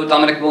Alto.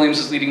 Dominic Williams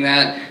is leading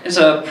that. It's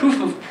a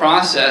proof of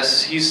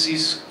process.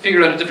 He's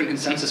figured out a different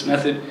consensus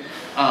method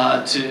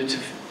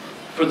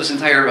for this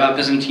entire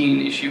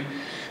Byzantine issue.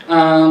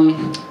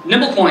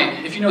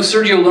 Nimblecoin, if you know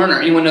Sergio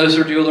Lerner. Anyone know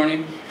Sergio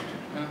Lerner?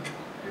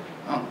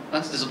 Oh,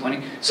 that's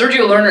disappointing.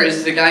 Sergio Lerner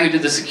is the guy who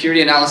did the security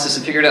analysis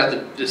and figured out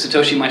that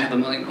Satoshi might have 1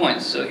 million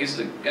coins. So he's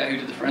the guy who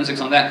did the forensics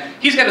on that.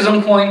 He's got his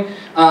own coin.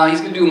 He's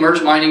going to do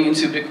merge mining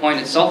into Bitcoin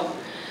itself.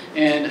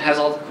 And it has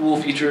all the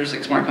cool features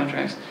like smart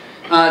contracts.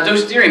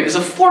 Doge Ethereum is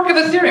a fork of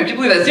Ethereum. Can you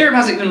believe that? Ethereum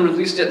hasn't even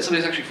released it.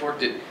 Somebody's actually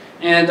forked it.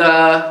 And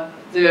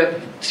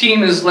the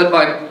team is led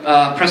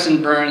by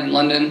Preston Byrne in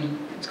London.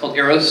 It's called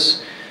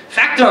Eros.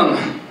 Factum,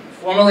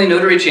 formerly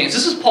Notary Chains.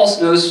 This is Paul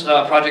Snow's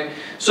project.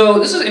 So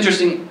this is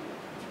interesting.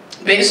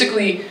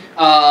 Basically,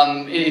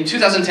 in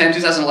 2010,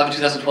 2011,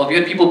 2012, you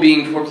had people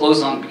being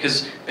foreclosed on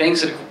because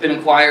banks had been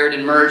acquired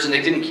and merged and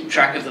they didn't keep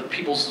track of the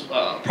people's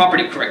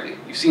property correctly.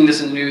 You've seen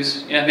this in the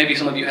news. Yeah, maybe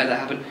some of you had that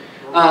happen.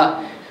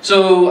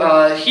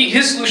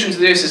 His solution to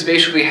this is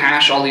basically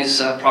hash all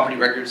these property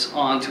records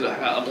onto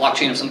a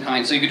blockchain of some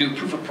kind. So you could do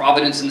proof of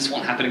provenance and this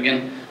won't happen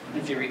again,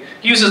 in theory.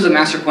 He uses the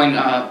Mastercoin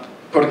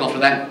protocol for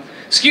that.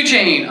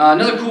 SkewChain,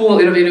 another cool,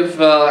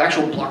 innovative,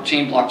 actual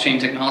blockchain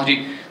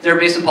technology. They're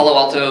based in Palo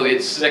Alto.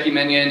 It's Zeki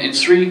Menyan and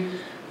Sri.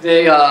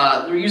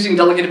 They're using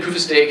delegated proof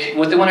of stake. And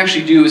what they want to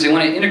actually do is they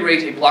want to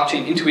integrate a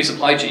blockchain into a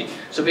supply chain.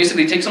 So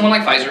basically, take someone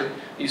like Pfizer.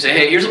 You say,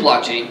 hey, here's a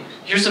blockchain.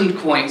 Here's some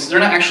coins. They're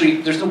not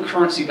actually. There's no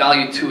currency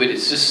value to it.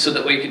 It's just so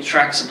that way you can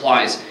track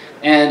supplies.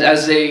 And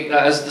as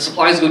the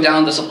supplies go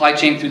down the supply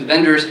chain through the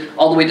vendors,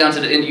 all the way down to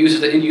the end user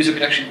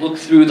could actually look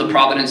through the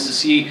provenance to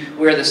see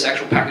where this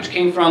actual package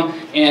came from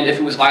and if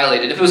it was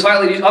violated. If it was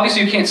violated,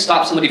 obviously you can't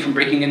stop somebody from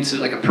breaking into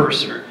like a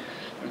purse or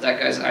that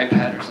guy's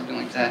iPad or something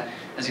like that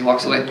as he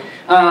walks away.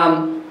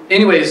 Yeah,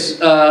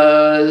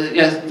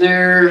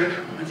 they're,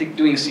 I think,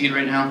 doing seed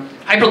right now.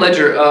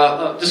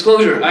 Hyperledger,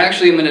 disclosure, I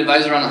actually am an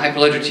advisor on the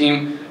Hyperledger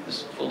team,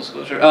 just full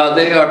disclosure.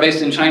 They are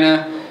based in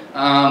China.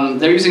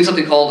 They're using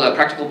something called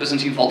practical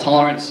Byzantine fault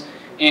tolerance,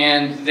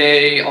 and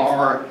they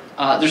are,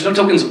 there's no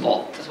tokens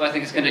involved. That's why I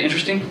think it's kind of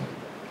interesting.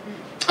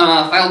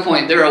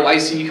 Filecoin, they're a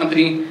YC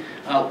company,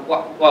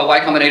 Y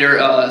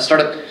Combinator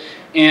startup.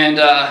 And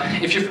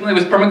if you're familiar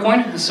with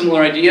Permacoin, a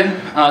similar idea.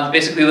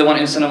 Basically, they want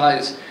to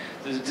incentivize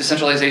the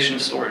decentralization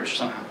of storage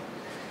somehow.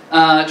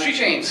 Tree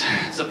Chains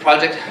is a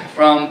project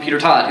from Peter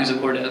Todd, who's a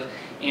core dev.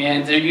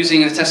 And they're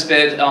using a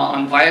testbed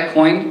on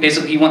Viacoin.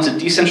 Basically, he wants to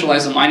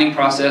decentralize the mining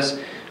process.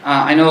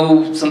 I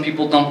know some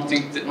people don't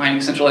think that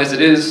mining centralized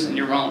it is, and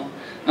you're wrong.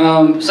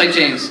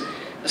 Sidechains.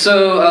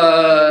 So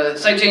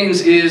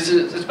Sidechains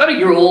it's about a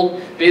year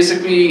old.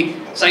 Basically,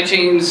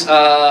 Sidechains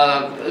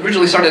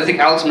originally started, I think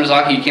Alex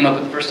Marzocchi came up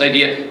with the first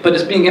idea, but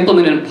it's being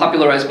implemented and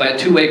popularized by a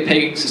two-way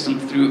pegging system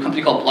through a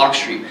company called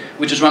Blockstreet,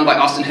 which is run by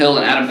Austin Hill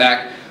and Adam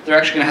Back. They're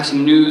actually going to have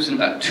some news in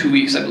about 2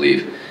 weeks, I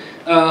believe.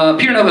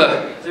 Peter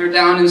Nova, they're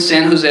down in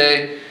San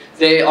Jose.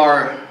 They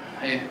are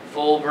a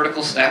full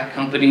vertical stack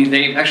company.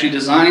 They actually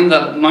designed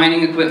the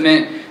mining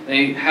equipment.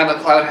 They have a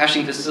cloud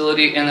hashing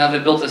facility, and now they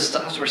built a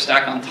software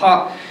stack on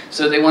top.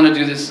 So they want to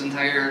do this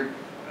entire,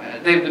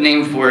 they have a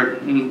name for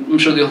it, and I'm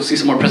sure you'll see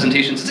some more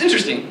presentations. It's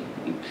interesting.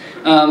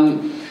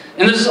 And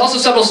there's also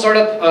several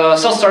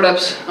stealth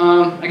startups.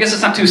 I guess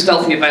it's not too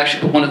stealthy if I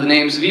actually put one of the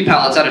names.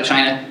 VPAL, it's out of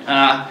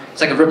China.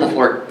 It's like a Ripple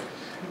fork.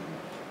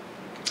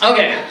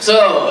 Okay,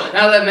 so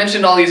now that I've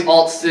mentioned all these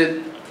alts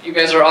that you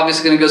guys are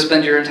obviously going to go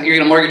spend you're going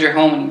to mortgage your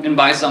home and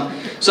buy some.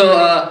 So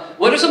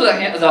what are some of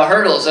the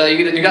hurdles?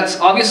 You got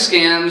obvious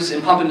scams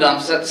and pump and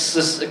dumps. That's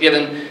just a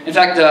given. In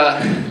fact,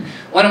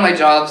 one of my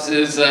jobs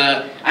is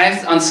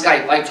on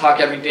Skype. I talk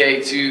every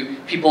day to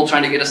people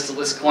trying to get us to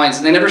list coins,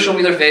 and they never show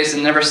me their face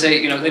and never say,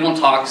 they don't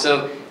talk.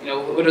 So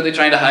what are they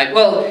trying to hide?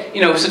 Well,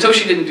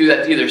 Satoshi didn't do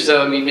that either.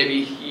 So I mean,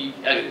 maybe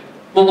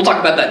we'll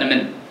talk about that in a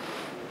minute.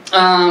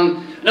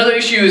 Another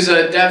issue is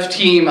a dev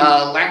team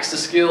lacks the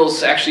skills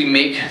to actually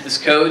make this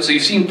code. So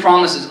you've seen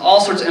promises, all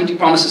sorts of empty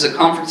promises at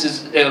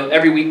conferences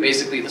every week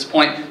basically at this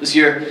point this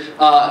year,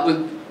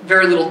 with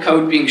very little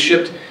code being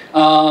shipped.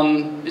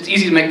 It's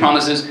easy to make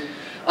promises.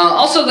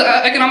 Also, the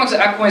economics of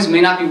Appcoins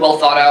may not be well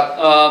thought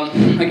out.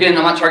 Again,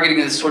 I'm not targeting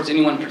this towards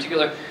anyone in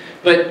particular.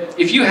 But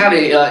if you have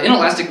an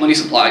inelastic money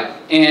supply,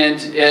 and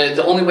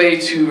the only way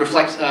to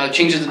reflect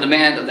changes in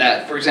demand of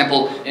that, for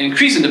example, an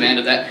increase in demand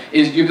of that,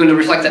 is you're going to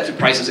reflect that through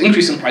prices,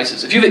 increase in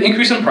prices. If you have an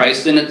increase in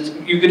price, then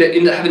you're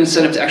going to have an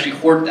incentive to actually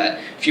hoard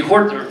that. If you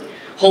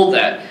hold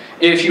that,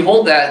 if you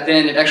hold that,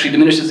 then it actually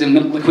diminishes the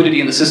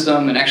liquidity in the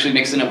system and actually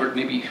makes the network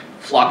maybe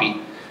floppy.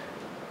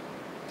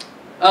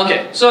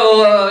 Okay,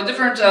 so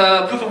different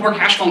proof-of-work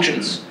hash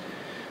functions.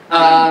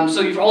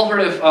 So you've all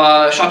heard of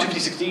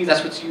SHA-256D,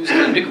 that's what's used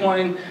in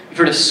Bitcoin. You've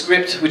heard of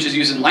Script, which is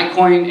used in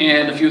Litecoin,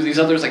 and a few of these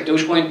others like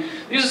Dogecoin.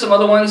 These are some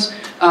other ones.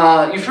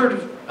 You've heard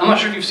of, I'm not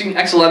sure if you've seen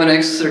X11,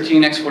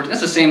 X13, X14, that's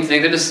the same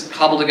thing. They just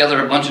cobble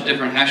together a bunch of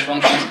different hash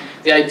functions.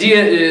 The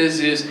idea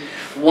is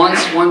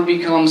once one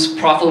becomes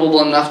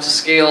profitable enough to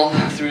scale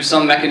through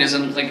some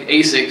mechanism like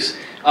ASICs,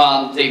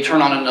 they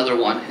turn on another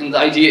one. And the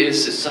idea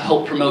is to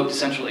help promote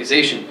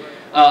decentralization.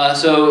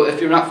 So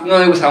if you're not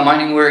familiar with how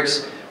mining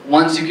works,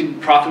 once you can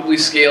profitably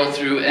scale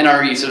through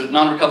NRE, so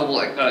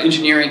non-recoverable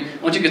engineering,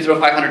 once you can throw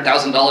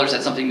 $500,000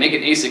 at something, make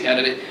an ASIC out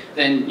of it,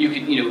 then you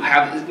can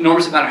have an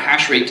enormous amount of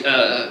hash rate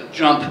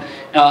jump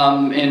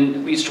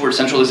and leads towards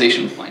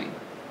centralization with mining.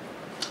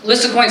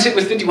 List of coins hit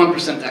with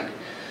 51% tech.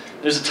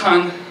 There's a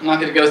ton. I'm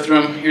not going to go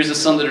through them. Here's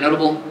some that are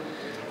notable.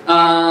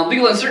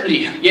 Legal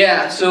uncertainty.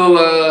 Yeah.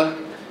 So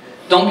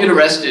don't get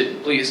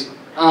arrested, please.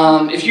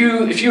 If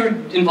you're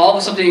involved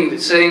with something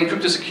that's saying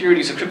crypto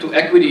securities or crypto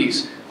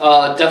equities,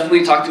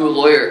 definitely talk to a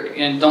lawyer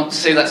and don't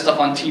say that stuff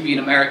on TV in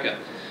America.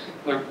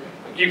 Or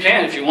you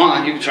can if you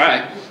want, you can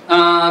try.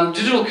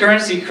 Digital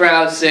currency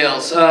crowd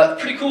sales,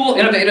 pretty cool,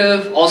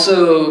 innovative.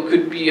 Also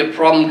could be a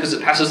problem because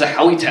it passes the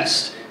Howey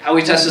test.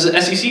 Howey test is an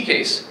SEC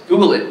case.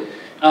 Google it.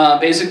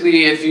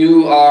 Basically, if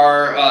you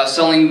are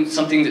selling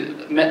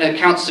something that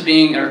accounts to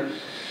being or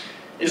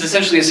is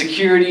essentially a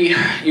security,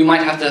 you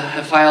might have to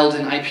have filed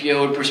an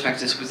IPO or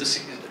prospectus with the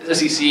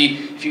SEC.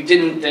 If you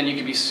didn't, then you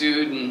could be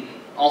sued and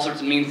all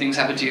sorts of mean things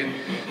happen to you.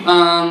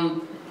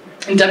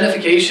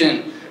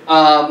 Indemnification.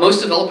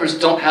 Most developers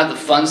don't have the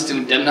funds to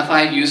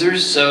indemnify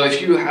users, so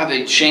if you have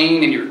a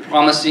chain and you're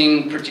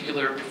promising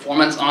particular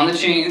performance on the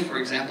chain, for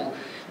example,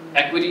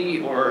 equity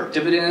or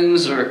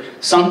dividends or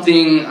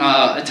something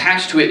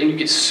attached to it, and you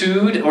get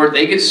sued or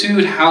they get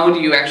sued, how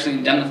do you actually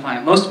indemnify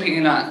them? Most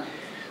people not.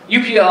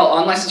 UPL,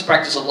 unlicensed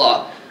practice of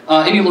law.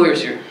 Any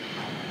lawyers here?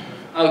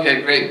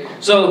 Okay, great.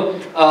 So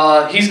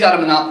he's got a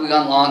monopoly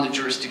on law in the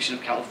jurisdiction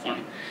of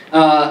California.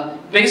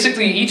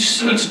 Basically, each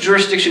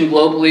jurisdiction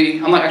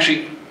globally, I'm not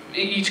actually,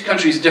 each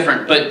country is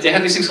different, but they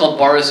have these things called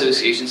bar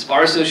associations.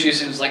 Bar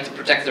associations like to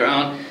protect their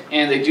own,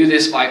 and they do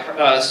this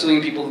by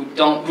suing people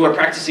who are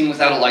practicing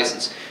without a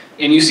license.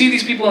 And you see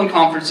these people in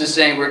conferences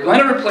saying, we're going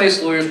to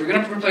replace lawyers, we're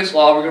going to replace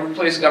law, we're going to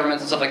replace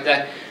governments and stuff like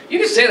that. You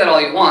can say that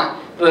all you want,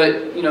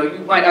 but you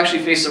might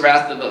actually face the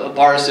wrath of a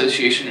bar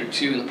association or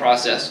two in the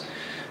process.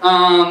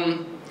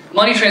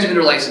 Money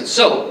transmitter license.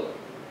 So,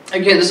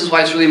 again, this is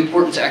why it's really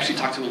important to actually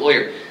talk to a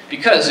lawyer.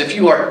 Because if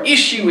you are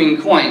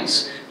issuing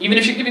coins, even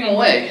if you're giving them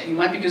away, you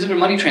might be considered a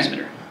money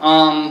transmitter.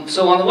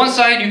 So on the one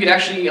side, you could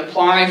actually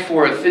apply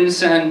for a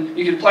FinCEN.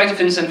 You could apply to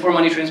FinCEN for a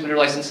money transmitter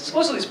license.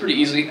 Supposedly it's pretty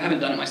easy. I haven't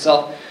done it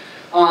myself.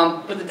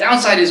 But the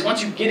downside is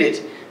once you get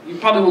it, you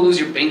probably will lose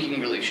your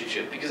banking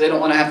relationship because they don't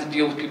want to have to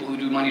deal with people who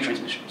do money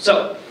transmission.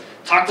 So,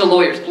 talk to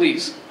lawyers,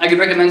 please. I could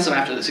recommend some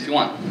after this if you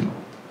want.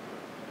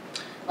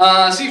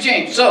 Sea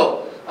change.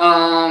 So,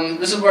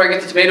 this is where I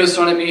get the tomatoes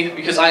thrown at me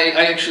because I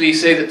actually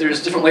say that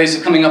there's different ways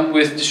of coming up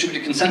with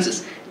distributed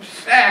consensus. In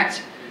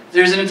fact,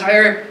 there's an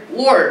entire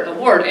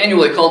award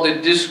annually called the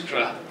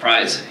DISCRA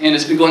Prize, and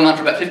it's been going on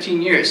for about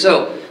 15 years.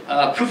 So,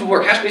 proof of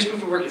work, hash-based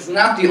proof of work is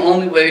not the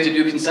only way to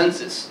do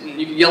consensus. And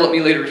you can yell at me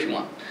later if you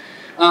want.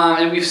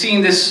 And we've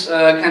seen this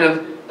kind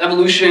of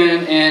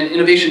evolution and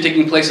innovation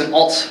taking place in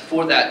alts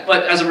for that.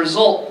 But as a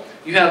result,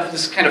 you have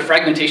this kind of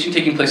fragmentation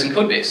taking place in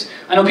codebase.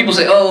 I know people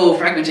say, oh,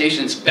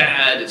 fragmentation is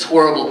bad, it's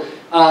horrible.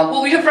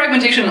 Well, we have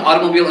fragmentation in the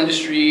automobile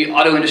industry,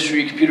 auto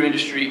industry, computer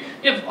industry.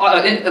 You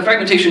have a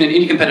fragmentation in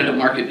any competitive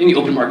market, any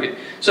open market.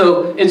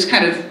 So it's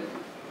kind of,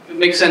 it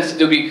makes sense that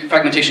there'll be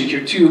fragmentation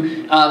here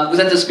too. What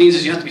that just means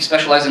is you have to be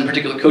specialized in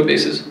particular code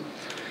bases.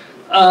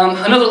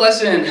 Another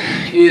lesson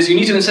is you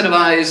need to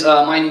incentivize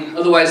mining,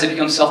 otherwise it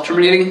becomes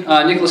self-terminating.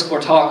 Nicholas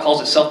Courtauld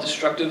calls it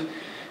self-destructive.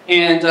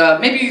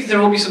 And maybe there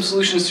will be some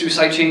solutions through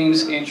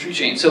sidechains and tree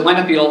chains, so it might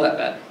not be all that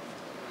bad.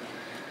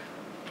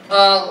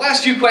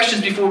 Last few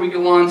questions before we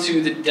go on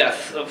to the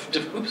death of,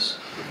 oops.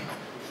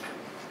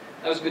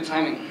 That was good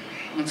timing.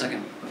 1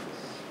 second.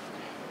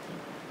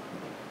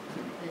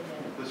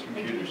 This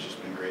computer's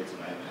just been great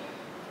tonight.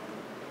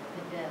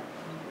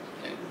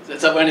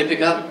 That's that what I need to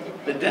pick up?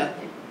 The death.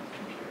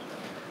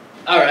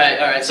 All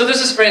right. So there's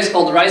this phrase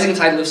called "the rising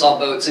tide lifts all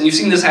boats," and you've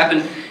seen this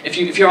happen if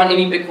you're on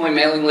any Bitcoin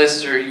mailing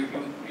list or you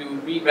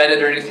read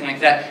Reddit or anything like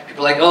that,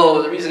 people are like,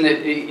 oh, the reason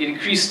it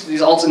increased,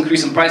 these alts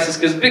increase in prices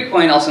because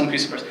Bitcoin also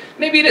increased in price.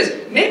 Maybe it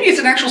is. Maybe it's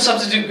an actual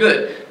substitute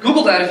good.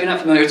 Google that if you're not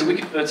familiar.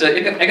 It's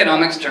an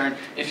economics term.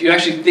 If you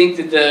actually think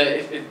that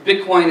if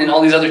Bitcoin and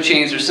all these other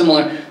chains are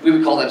similar, we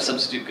would call that a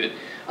substitute good.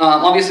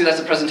 Obviously, that's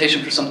a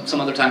presentation for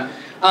some other time.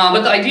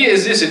 But the idea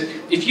is this: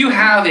 if you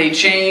have a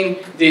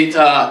chain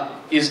that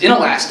is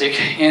inelastic,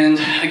 and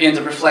again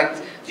to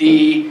reflect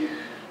the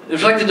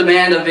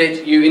demand of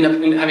it, you end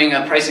up having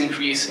a price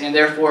increase, and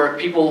therefore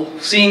people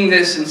seeing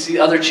this and see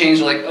other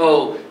chains are like,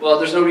 oh, well,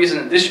 there's no reason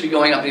that this should be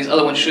going up and these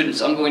other ones shouldn't,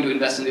 so I'm going to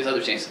invest in these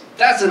other chains.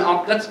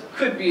 That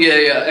could be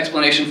an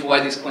explanation for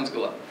why these coins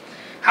go up.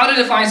 How to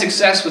define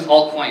success with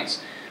altcoins.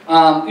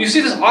 You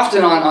see this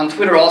often on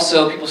Twitter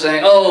also, people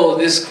saying, oh,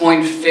 this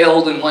coin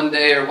failed in 1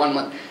 day or 1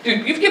 month.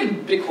 Dude, you've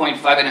given Bitcoin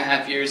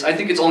 5.5 years. I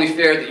think it's only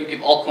fair that you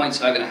give altcoins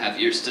 5.5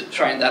 years to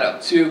try that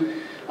out too.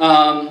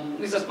 At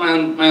least that's my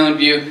own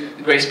view.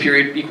 The grace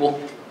period equal.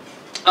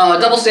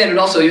 Double standard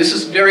also. This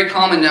is very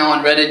common now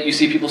on Reddit. You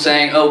see people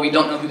saying, oh, we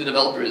don't know who the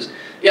developer is.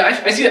 Yeah,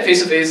 I see that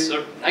face-to-face,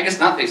 or I guess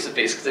not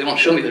face-to-face because they won't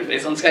show me their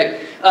face on Skype.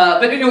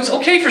 But you know, it's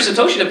okay for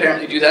Satoshi to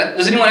apparently do that.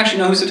 Does anyone actually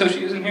know who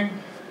Satoshi is in here?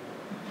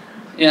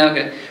 Yeah,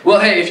 okay. Well,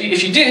 hey,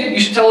 if you did, you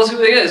should tell us who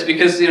he is,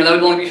 because you know that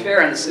would only be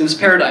fair in this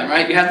paradigm,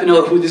 right? You have to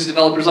know who these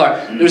developers are.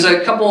 There's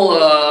a couple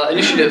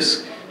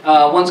initiatives.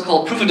 One's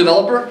called Proof of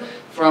Developer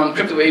from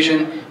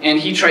CryptoAsian, and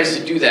he tries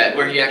to do that,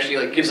 where he actually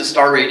like gives a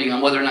star rating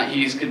on whether or not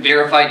he's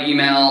verified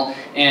email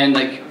and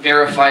like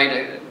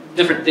verified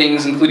different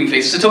things, including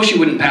face. Satoshi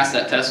wouldn't pass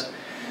that test.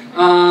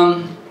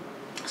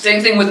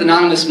 Same thing with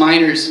anonymous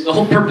miners. The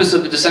whole purpose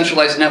of the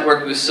decentralized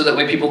network was so that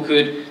way people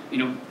could, you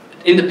know,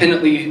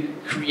 independently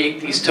create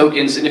these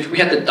tokens, and if we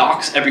had to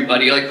dox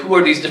everybody, like who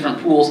are these different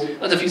pools,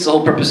 that defeats the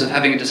whole purpose of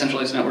having a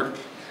decentralized network.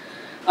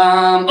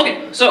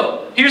 Okay,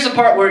 so here's the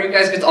part where you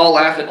guys get to all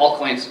laugh at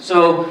altcoins.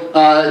 So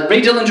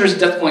Ray Dillinger's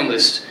Death Coin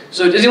list.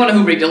 So does anyone know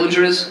who Ray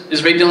Dillinger is?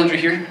 Is Ray Dillinger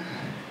here?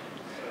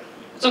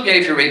 It's okay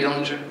if you're Ray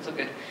Dillinger, it's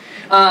okay.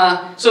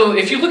 So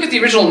if you look at the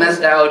original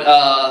Mesdowd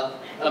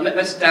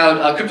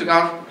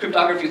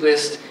cryptography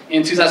list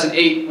in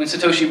 2008, when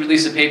Satoshi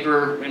released a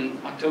paper in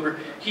October,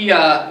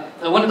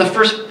 one of the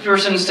first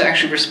persons to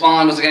actually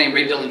respond was a guy named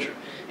Ray Dillinger.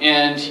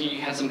 And he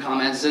had some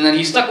comments, and then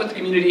he stuck with the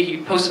community. He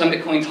posted on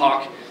Bitcoin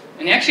Talk,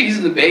 and he's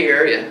in the Bay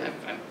Area.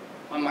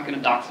 I'm not going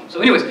to dox him. So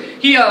anyways,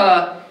 he's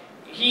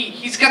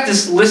got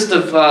this list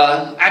of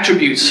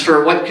attributes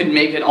for what could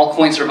make an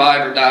altcoin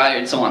survive or die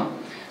and so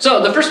on.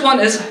 So the first one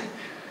is,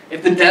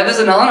 if the dev is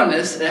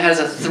anonymous, it has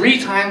a three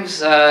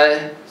times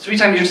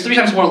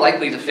more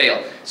likely to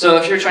fail. So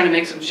if you're trying to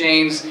make some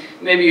chains,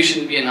 maybe you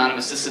shouldn't be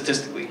anonymous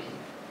statistically.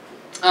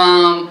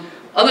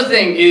 Other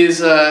thing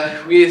is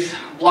with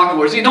block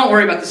rewards. You don't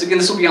worry about this. Again,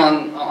 this will be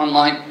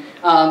online.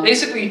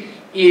 Basically,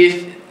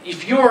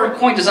 if your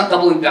coin does not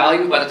double in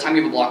value by the time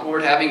you have a block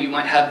reward having, you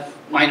might have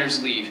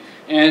miners leave.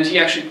 And he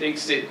actually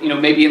thinks that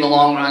maybe in the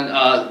long run,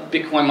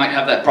 Bitcoin might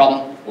have that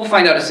problem. We'll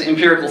find out. It's an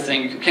empirical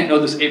thing. You can't know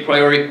this a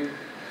priori.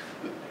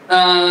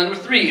 Number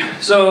 3,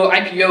 so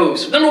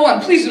IPOs. Number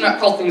 1, please do not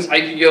call things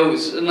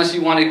IPOs unless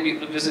you want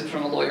to visit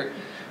from a lawyer.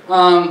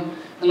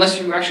 Unless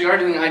you actually are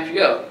doing an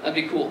IPO, that'd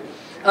be cool.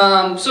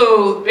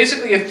 So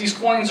basically, if these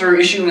coins are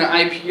issuing an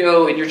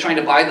IPO and you're trying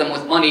to buy them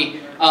with money,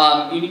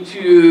 you need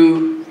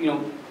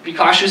to be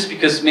cautious,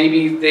 because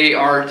maybe they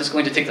are just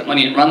going to take that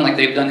money and run like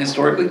they've done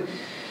historically.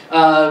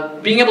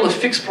 Being able to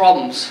fix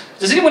problems.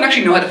 Does anyone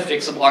actually know how to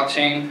fix a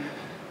blockchain?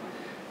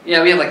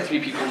 Yeah, we have like 3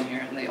 people in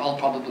here, and they all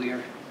probably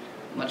are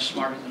much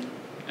smarter than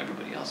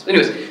everybody else.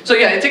 Anyways, so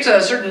yeah, it takes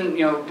a certain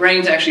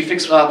brain to actually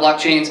fix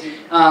blockchains,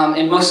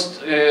 and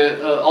most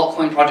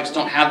altcoin projects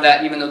don't have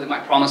that, even though they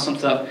might promise some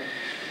stuff.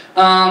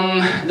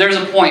 There's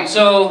a point.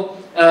 So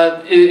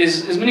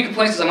as many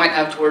complaints as I might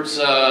have towards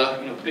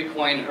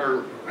Bitcoin,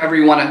 or however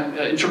you want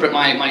to interpret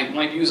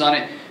my views on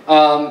it,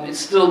 it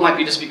still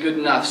might just be good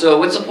enough. So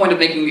what's the point of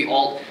making the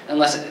alt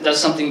unless it does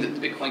something that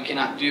the Bitcoin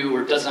cannot do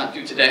or does not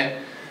do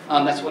today?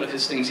 That's one of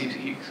his things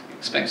he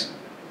expects.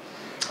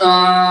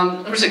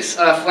 Number 6,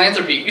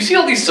 philanthropy. You see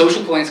all these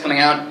social coins coming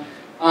out.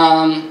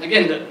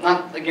 Again,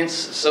 not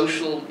against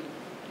social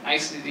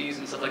niceties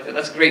and stuff like that.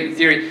 That's great in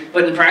theory,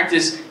 but in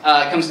practice,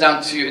 it comes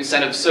down to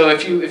incentives. So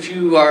if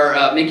you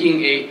are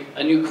making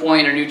a new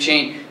coin or new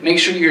chain, make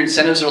sure your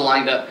incentives are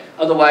lined up.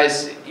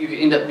 Otherwise, you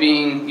end up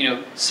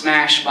being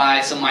smashed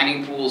by some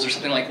mining pools or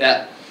something like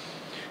that.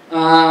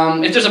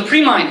 If there's a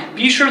pre-mine,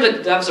 be sure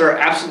that devs are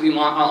absolutely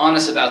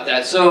honest about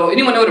that. So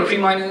anyone know what a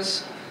pre-mine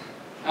is?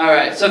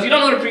 Alright, so if you don't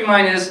know what a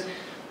pre-mine is,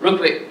 real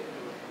quick,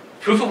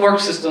 proof of work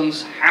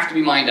systems have to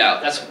be mined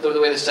out. That's the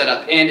way they're set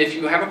up. And if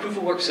you have a proof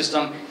of work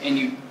system and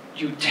you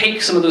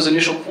take some of those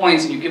initial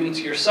coins and you give them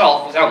to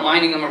yourself without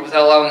mining them or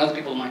without allowing other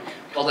people to mine,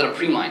 we call that a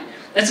pre-mine.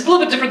 That's a little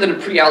bit different than a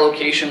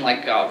pre-allocation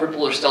like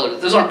Ripple or Stellar.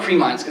 Those aren't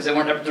pre-mines because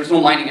there's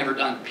no mining ever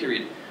done,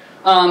 period.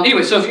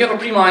 Anyway, so if you have a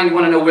pre-mine, you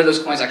want to know where those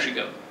coins actually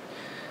go.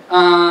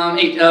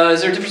 8,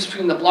 is there a difference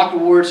between the block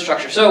reward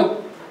structure?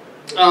 So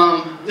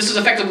this is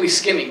effectively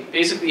skimming.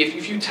 Basically,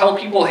 if you tell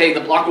people, hey,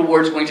 the block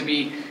reward is going to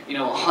be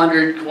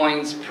 100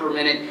 coins per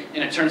minute,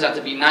 and it turns out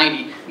to be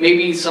 90.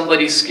 Maybe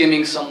somebody's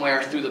skimming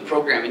somewhere through the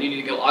program, and you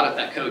need to go audit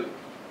that code.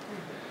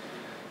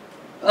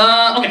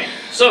 Okay,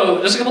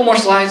 so just a couple more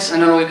slides. I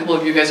know a couple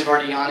of you guys are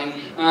already yawning.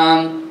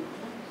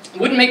 It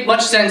wouldn't make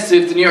much sense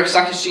if the New York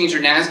Stock Exchange or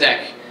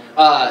NASDAQ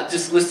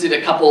just listed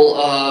a couple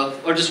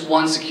of, or just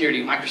one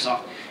security,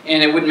 Microsoft.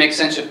 And it wouldn't make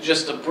sense if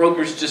just the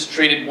brokers just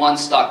traded one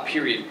stock,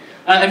 period.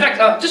 In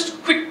fact, just a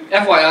quick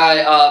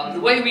FYI,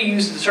 the way we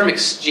use the term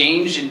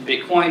exchange in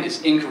Bitcoin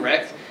is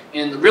incorrect.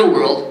 In the real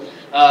world,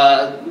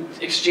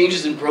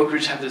 exchanges and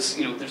brokerage have this,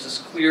 there's this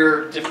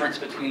clear difference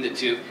between the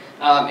two.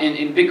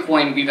 In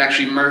Bitcoin, we've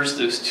actually merged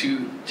those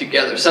two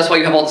together. So that's why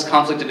you have all this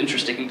conflict of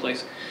interest taking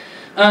place.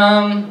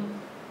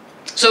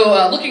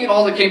 Looking at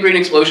all the Cambrian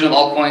explosion of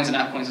altcoins and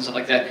Appcoins and stuff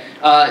like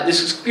that,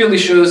 this clearly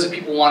shows that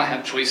people want to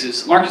have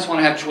choices. Markets want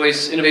to have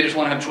choice, innovators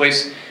want to have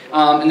choice,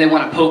 and they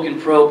want to poke and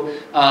probe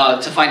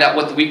to find out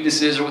what the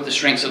weaknesses or what the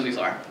strengths of these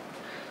are.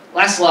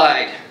 Last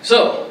slide.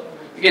 So,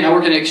 again, I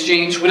work in an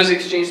exchange. What does the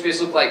exchange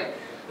space look like?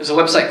 There's a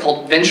website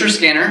called Venture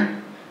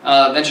Scanner.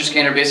 Venture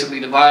Scanner basically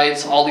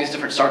divides all these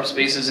different startup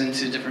spaces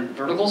into different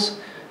verticals.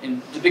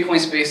 In the Bitcoin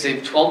space, they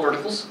have 12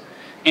 verticals.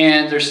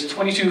 And there's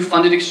 22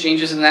 funded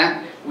exchanges in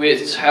that,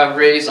 which have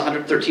raised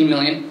 113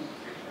 million.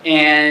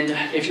 And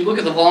if you look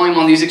at the volume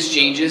on these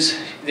exchanges,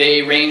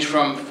 they range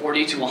from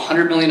 $40 to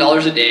 $100 million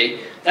a day.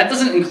 That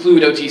doesn't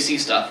include OTC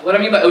stuff. What I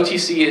mean by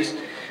OTC is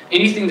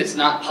anything that's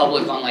not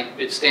public on like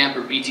Bitstamp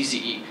or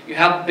BTCE. You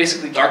have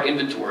basically dark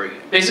inventory.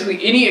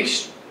 Basically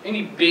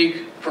any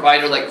big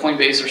provider like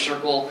Coinbase or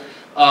Circle,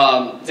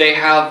 they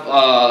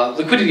have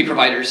liquidity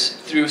providers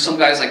through some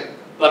guys like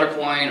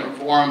Buttercoin or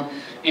Forum,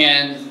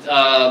 and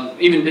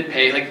even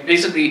BitPay. Like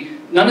basically,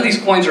 none of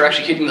these coins are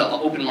actually hitting the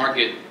open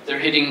market. They're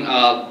hitting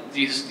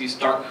these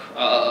dark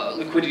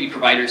liquidity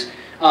providers.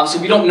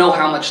 So we don't know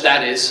how much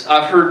that is.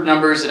 I've heard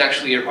numbers that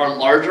actually are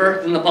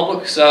larger than the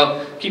public,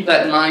 so keep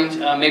that in mind.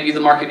 Maybe the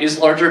market is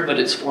larger, but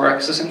it's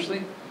 4x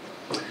essentially.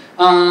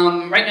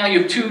 Right now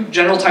you have two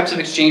general types of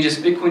exchanges,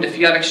 Bitcoin to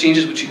fiat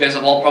exchanges, which you guys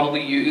have all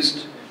probably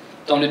used.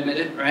 Don't admit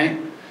it, right?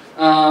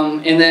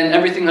 And then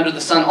everything under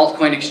the sun,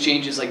 altcoin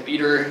exchanges like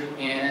Beater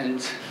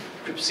and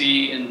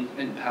Cryptsy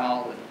and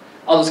PAL, and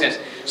all those guys.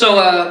 So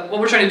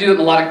what we're trying to do at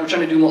Melodic, we're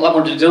trying to do a lot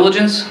more due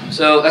diligence.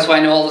 So that's why I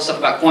know all this stuff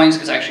about coins,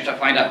 because I actually try to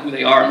find out who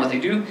they are and what they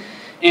do.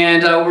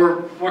 And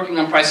we're working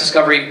on price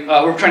discovery.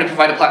 We're trying to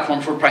provide a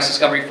platform for price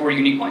discovery for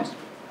unique coins.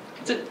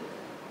 That's it.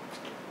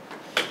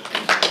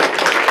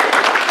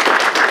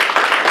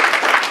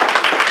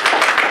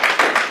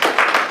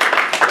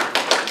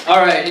 All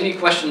right, any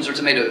questions or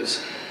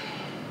tomatoes?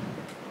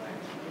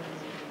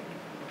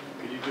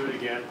 Could you do it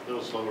again, a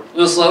little slower? A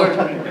little slower?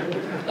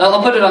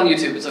 I'll put it on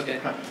YouTube, it's okay.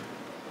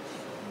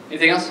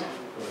 Anything else?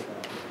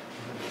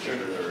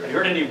 Have you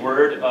heard any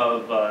word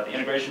of the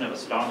integration of a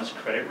autonomous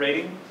credit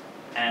rating?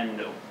 And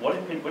what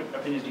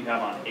opinions do you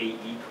have on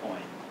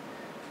AEcoin?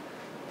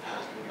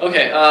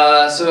 Okay,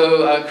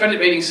 so credit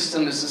rating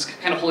system is this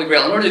kind of holy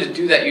grail. In order to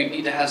do that, you'd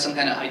need to have some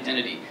kind of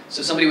identity.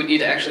 So somebody would need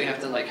to actually have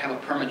to like have a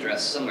perm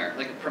address somewhere,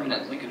 like a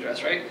permanent link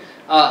address, right?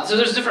 So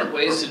there's different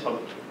ways to.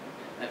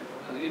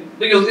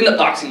 You'll end up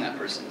doxing that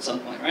person at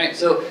some point, right?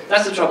 So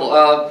that's the trouble.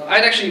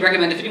 I'd actually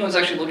recommend if anyone's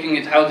actually looking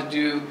at how to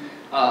do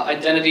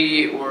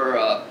identity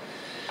or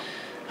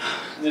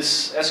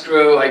this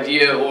escrow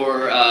idea,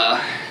 or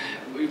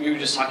we were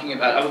just talking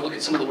about, I would look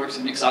at some of the works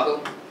of Nick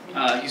Szabo.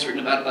 He's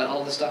written about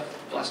all this stuff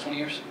for the last 20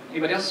 years.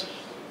 Anybody else?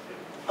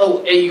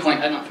 Oh, AEcoin.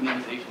 I'm not familiar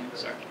with AEcoin,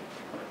 sorry.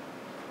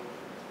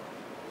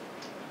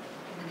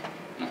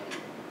 No.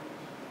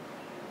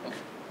 Okay.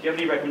 Do you have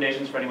any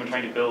recommendations for anyone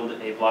trying to build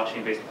a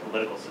blockchain-based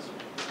political system?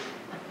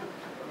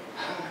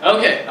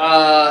 Okay,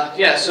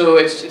 yeah, so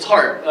it's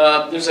hard.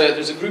 There's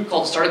a group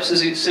called Startup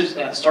Cities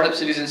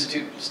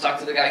Institute. Just talked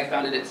to the guy who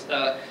founded it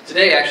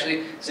today,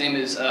 actually. His name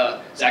is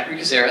Zachary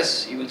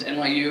Caceres. He went to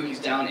NYU. He's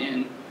down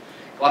in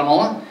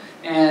Guatemala.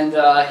 And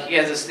he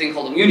has this thing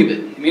called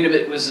Immunibit.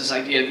 Immunibit was this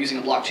idea of using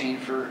a blockchain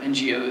for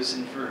NGOs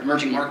and for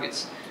emerging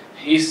markets.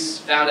 He's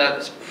found out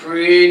it's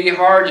pretty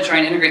hard to try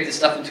and integrate this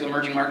stuff into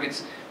emerging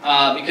markets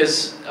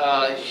because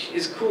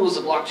as cool as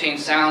the blockchain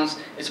sounds,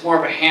 it's more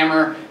of a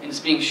hammer and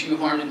it's being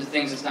shoehorned into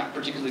things it's not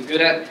particularly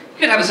good at. You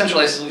could have a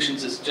centralized solution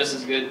that's just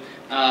as good,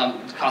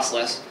 it costs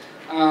less.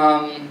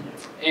 And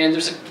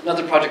there's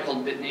another project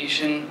called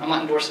BitNation. I'm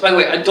not endorsed. By the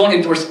way, I don't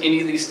endorse any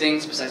of these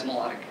things besides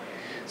Melodic.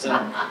 So,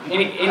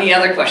 any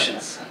other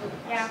questions?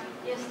 Yeah,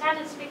 you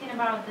started speaking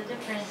about the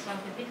difference of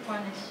the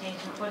Bitcoin exchange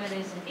and what it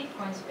is in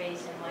Bitcoin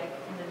space and like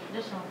in the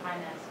traditional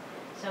finance.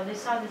 So they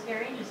saw this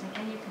very interesting.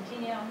 Can you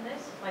continue on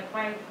this? Like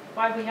why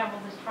we have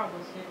all these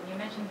troubles? You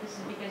mentioned this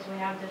is because we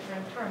have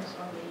different terms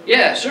from the...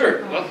 Yeah,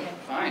 sure. Well,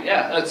 fine.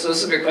 Yeah, so this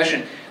is a great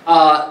question.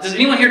 Does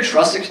anyone here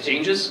trust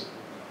exchanges?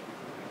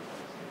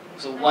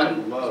 So one. I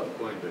love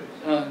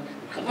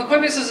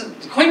Coinbase.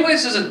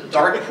 Coinbase is a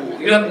dark pool.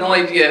 You have no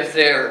idea if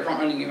they're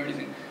front running you or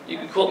anything. You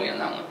can quote me on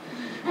that one.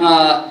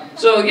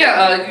 So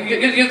yeah,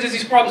 you have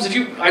these problems.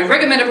 I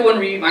recommend everyone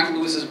read Michael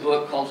Lewis's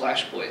book called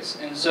Flashboys.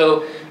 And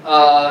so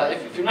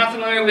if you're not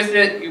familiar with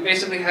it, you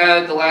basically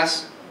had the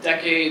last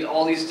decade,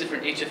 all these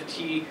different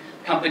HFT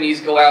companies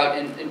go out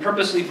and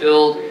purposely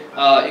build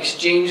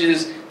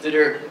exchanges that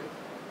are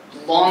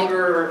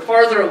longer,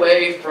 farther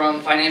away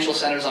from financial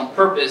centers on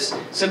purpose,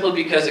 simply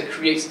because it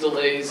creates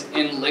delays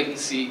in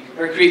latency,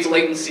 or it creates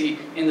latency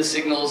in the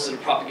signals that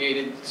are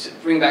propagated to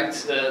bring back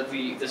to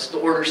the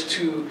orders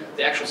to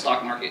the actual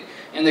stock market.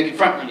 And they can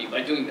front run you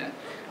by doing that.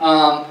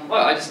 Wow,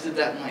 I just did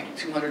that in like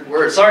 200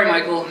 words. Sorry,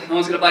 Michael, no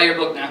one's going to buy your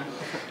book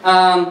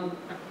now.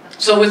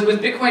 So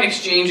with Bitcoin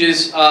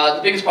exchanges, the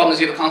biggest problem is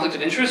you have a conflict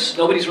of interest.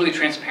 Nobody's really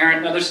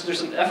transparent. Now, there's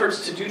some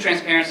efforts to do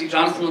transparency.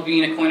 Jonathan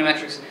Levine at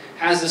Coinometrics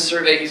has this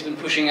survey he's been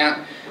pushing out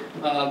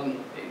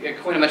at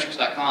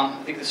coinometrics.com.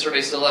 I think the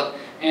survey's still up.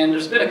 And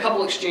there's been a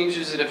couple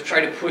exchanges that have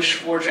tried to push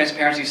for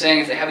transparency, saying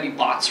if they have any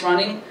bots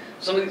running.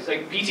 Some of these,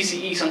 like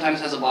BTCE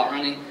sometimes has a bot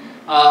running.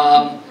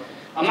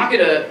 I'm not going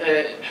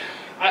to...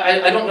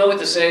 I don't know what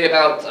to say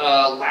about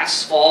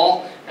last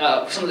fall.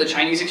 Some of the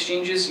Chinese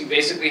exchanges, you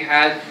basically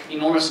had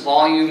enormous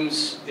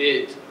volumes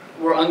that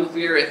were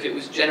unclear if it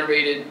was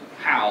generated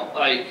how.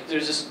 Like,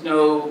 there's just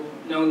no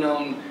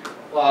known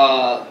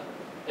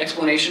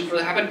explanation for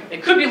that happen.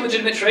 It could be a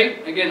legitimate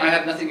trade. Again, I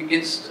have nothing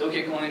against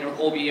OKCoin or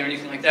Huobi or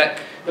anything like that.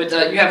 But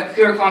you have a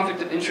clear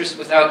conflict of interest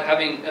without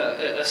having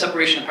a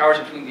separation of powers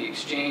between the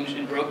exchange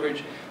and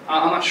brokerage.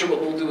 I'm not sure what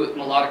we'll do with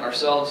Melodic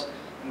ourselves.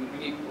 We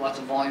need lots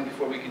of volume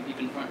before we can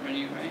even front run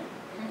you, right?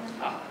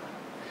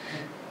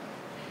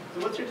 So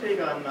what's your take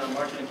on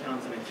margin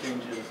accounts and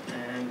exchanges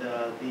and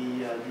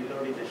the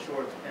ability to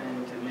short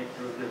and to make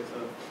derivatives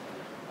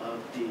of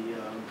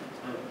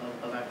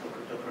actual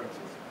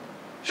cryptocurrencies?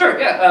 Sure,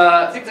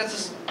 yeah. I think that's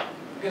just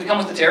going to come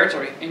with the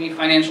territory. Any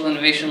financial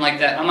innovation like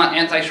that. I'm not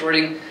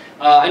anti-shorting.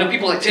 I know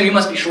people like, Tim, you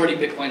must be shorting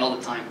Bitcoin all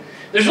the time.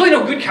 There's really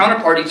no good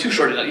counterparty to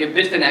short it out. You have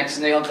Bitfinex,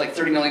 and they have like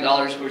 $30 million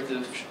worth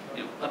of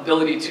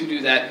ability to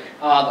do that.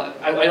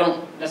 I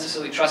don't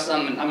necessarily trust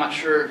them, and I'm not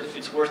sure if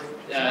it's worth...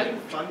 So how do you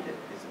fund it,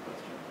 is the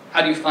question.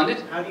 How do you fund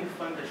it? How do you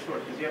fund a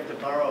short? Because you have to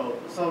borrow...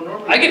 So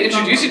normally... I can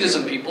introduce you to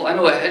some people. I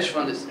know a hedge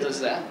fund that does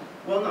that.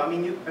 Well, no, I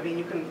mean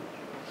you can...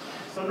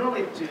 So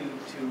normally to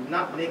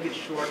not make it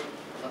short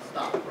a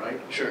stock, right?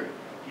 Sure.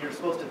 You're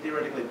supposed to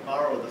theoretically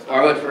borrow the stock.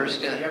 Borrow it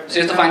first, yeah. So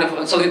you have to find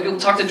a... So you'll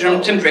talk to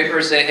Tim Draper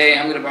and say, hey,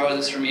 I'm going to borrow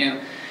this from you,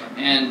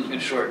 and I'm going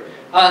to short.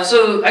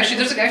 So actually,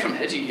 there's a guy from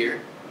Hedgie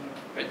here.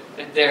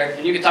 Right there,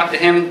 and you can talk to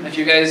him if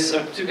you guys,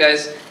 or two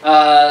guys,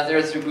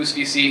 they're through Boost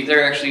VC.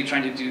 They're actually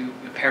trying to do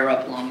pair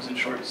up longs and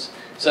shorts.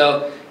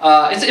 So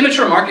it's an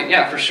immature market,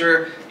 yeah, for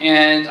sure.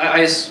 And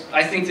I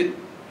think that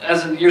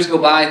as the years go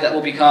by, that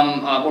will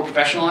become more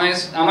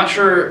professionalized. I'm not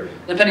sure,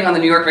 depending on the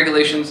New York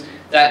regulations,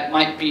 that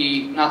might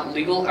be not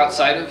legal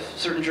outside of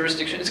certain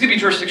jurisdictions. It's going to be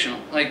jurisdictional.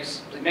 Like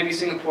maybe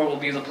Singapore will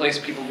be the place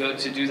people go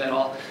to do that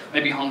all.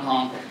 Maybe Hong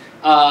Kong.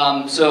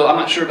 So I'm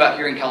not sure about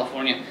here in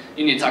California.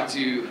 You need to talk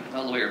to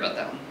a lawyer about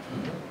that one.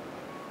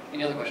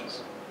 Any other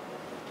questions?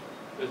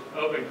 Just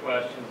open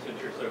question,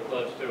 since you're so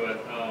close to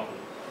it.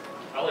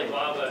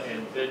 Alibaba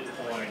and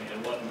Bitcoin,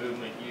 and what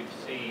movement you've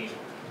seen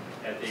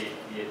at the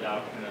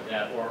adoption of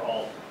that, or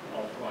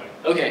altcoin?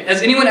 Okay,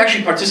 has anyone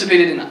actually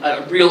participated in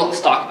a real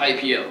stock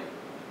IPO?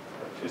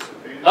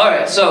 Participated? All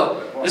right,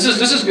 so this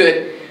is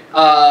good.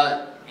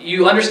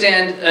 You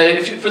understand,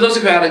 for those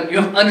who haven't,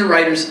 you have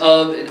underwriters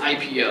of an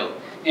IPO.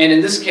 And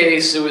in this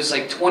case, there was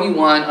like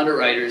 21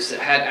 underwriters that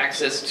had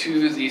access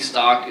to the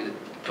stock,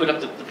 put up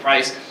the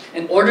price.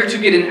 In order to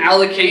get an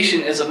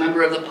allocation as a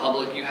member of the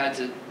public, you had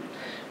to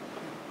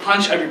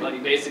punch everybody,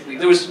 basically.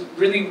 There was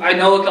really, I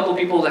know a couple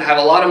people that have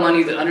a lot of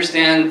money that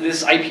understand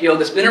this IPO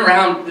that's been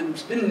around,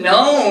 that's been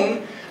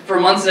known for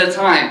months at a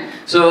time.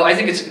 So I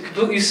think it's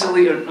completely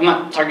silly, I'm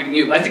not targeting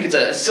you, but I think it's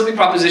a silly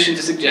proposition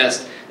to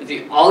suggest that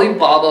the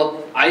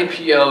Alibaba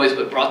IPO is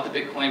what brought the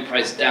Bitcoin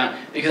price down.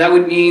 Because that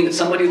would mean that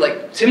somebody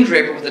like Tim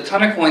Draper with a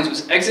ton of coins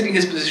was exiting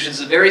his positions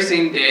the very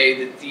same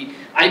day that the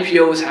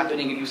IPO was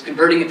happening, and he was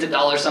converting it to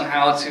dollars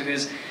somehow to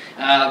his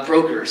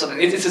broker or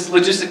something. It's just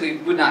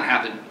logistically would not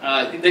happen.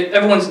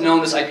 Everyone's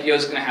known this IPO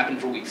is going to happen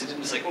for weeks. It's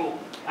just like, oh,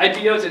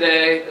 IPO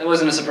today, that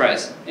wasn't a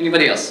surprise.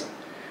 Anybody else?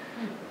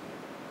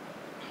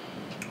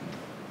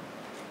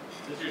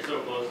 Since you're so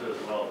close to it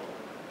as well,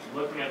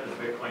 looking at the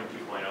Bitcoin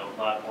 2.0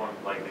 platform,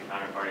 like the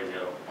counterparties, you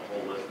have a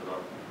whole list of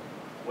them.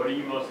 What are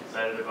you most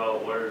excited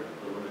about? What are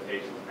the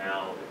limitations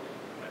now?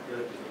 I feel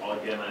like there's, all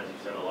again, as you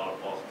said, a lot of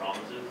false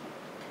promises.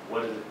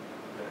 What is it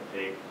going to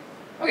take?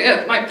 Okay,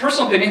 yeah, my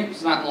personal opinion,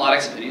 it's not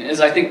Melodic's opinion,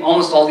 is I think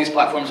almost all these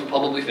platforms will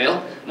probably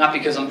fail. Not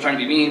because I'm trying to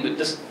be mean, but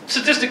just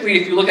statistically,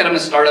 if you look at them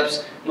as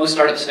startups, most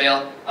startups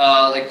fail,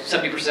 like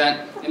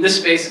 70%. In this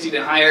space, it's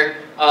even higher.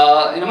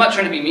 And I'm not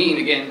trying to be mean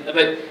again,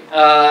 but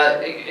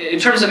in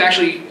terms of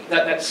actually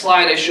that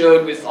slide I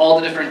showed with all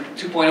the different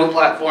 2.0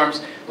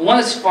 platforms, the one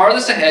that's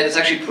farthest ahead, that's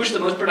actually pushed the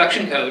most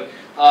production code,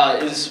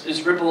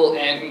 is Ripple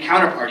and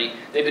Counterparty.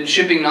 They've been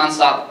shipping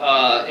nonstop,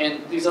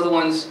 and these other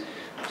ones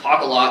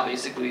talk a lot,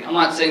 basically. I'm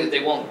not saying that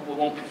they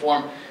won't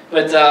perform,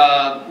 but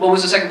what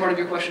was the second part of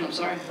your question? I'm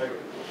sorry.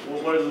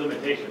 Well, what are the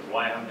limitations?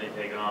 Why haven't they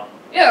taken off?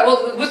 Yeah,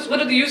 well, what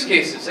are the use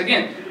cases?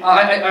 Again,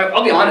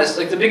 I'll be honest.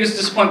 Like the biggest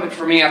disappointment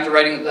for me after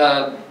writing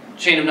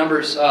chain of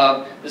numbers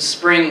this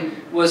spring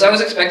was I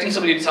was expecting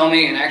somebody to tell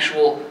me an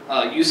actual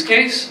use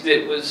case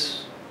that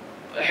was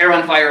a hair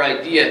on fire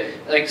idea.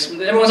 Like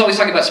everyone's always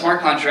talking about smart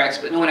contracts,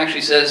 but no one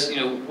actually says, you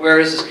know, where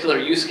is this killer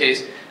use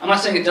case? I'm not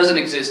saying it doesn't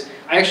exist.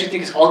 I actually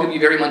think it's all going to be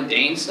very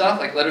mundane stuff,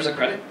 like letters of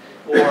credit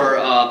or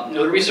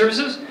notary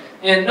services.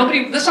 And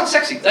nobody, that's not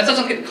sexy. That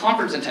doesn't get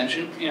conference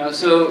attention, you know.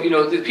 So, you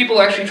know, the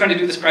people actually trying to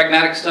do this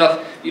pragmatic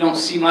stuff, you don't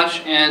see much.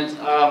 And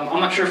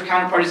I'm not sure if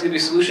Counterparty is going to be a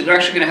solution. They're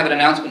actually going to have an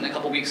announcement in a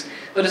couple weeks,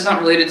 but it's not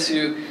related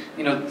to,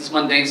 you know, this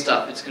mundane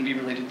stuff. It's going to be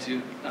related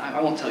to, I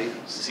won't tell you.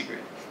 It's a secret.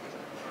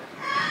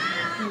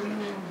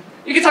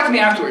 You can talk to me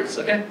afterwards,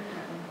 okay?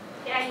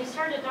 Yeah, you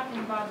started talking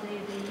about the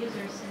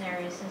user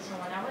scenarios and so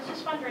on. I was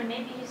just wondering,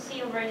 maybe you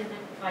see already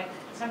that, like,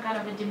 some kind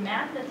of a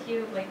demand that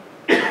you, like,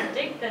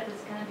 predict that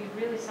it's going to be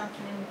really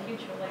something in the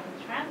future, like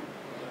a trend?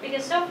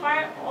 Because so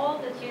far, all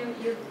that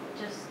you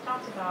just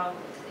talked about,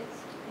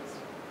 it's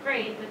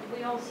great, but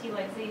we all see,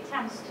 like, the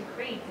attempts to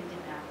create the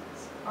demand.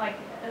 It's, like,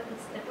 at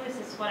least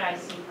it's what I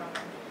see from it.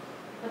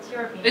 What's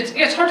your opinion?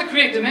 It's hard to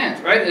create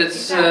demand, right?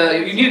 It's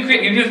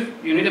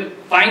you need to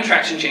find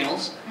traction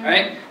channels,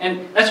 right?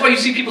 And that's why you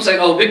see people say,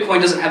 "Oh,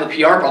 Bitcoin doesn't have a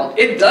PR problem."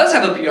 It does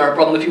have a PR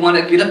problem if you want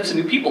to get up to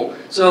new people.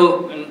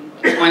 So, and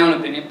that's my own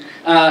opinion.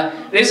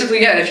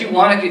 Basically, yeah, if you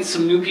want to get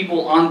some new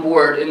people on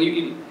board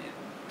and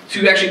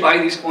to actually buy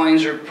these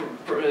coins or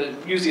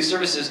use these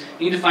services,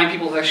 you need to find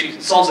people who actually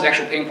solves an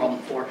actual pain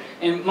problem for.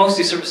 And most of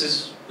these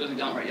services really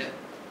don't right yet.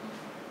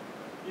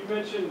 You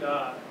mentioned.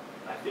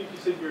 I think you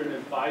said you're an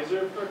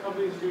advisor for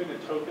companies doing a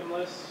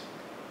tokenless,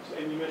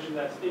 and you mentioned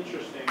that's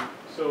interesting.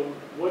 So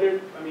what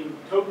are, I mean,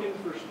 tokens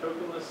versus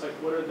tokenless, like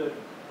what are the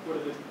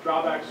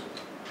drawbacks?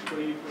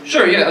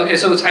 Sure, yeah, okay,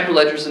 so it's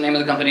Hyperledger is the name of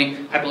the company,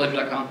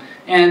 hyperledger.com.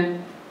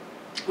 And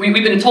we've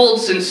been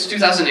told since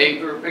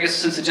 2008, or I guess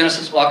since the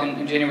Genesis block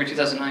in January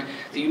 2009,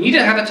 that you need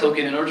to have a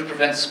token in order to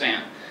prevent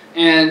spam.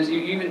 And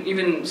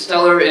even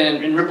Stellar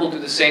and Ripple do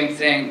the same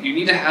thing. You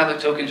need to have a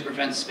token to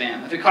prevent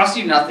spam. If it costs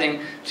you nothing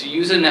to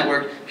use a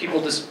network,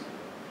 people just,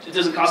 it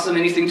doesn't cost them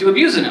anything to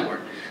abuse a network.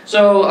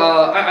 So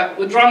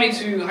what drew me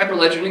to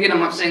Hyperledger, and again,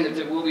 I'm not saying that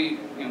it will be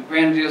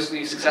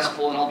grandiosely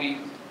successful and I'll be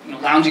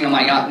lounging on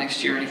my yacht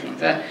next year or anything like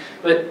that,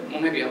 but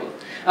well, maybe I will.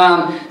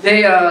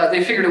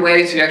 They figured a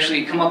way to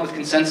actually come up with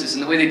consensus,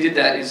 and the way they did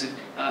that is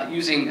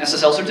using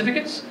SSL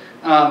certificates.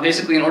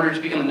 Basically, in order to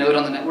become a node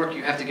on the network,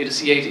 you have to get a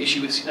CA to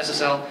issue with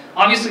SSL.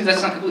 Obviously,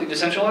 that's not completely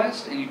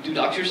decentralized, and you do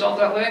dox yourself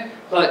that way,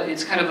 but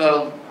it's kind of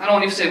a, I don't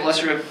want to say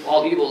lesser of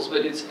all evils,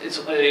 but it's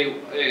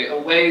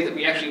a way that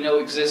we actually know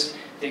exists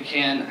that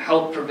can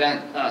help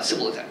prevent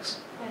Sybil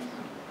attacks.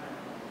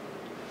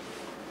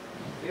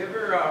 Have you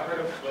ever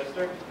heard of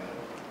Twister?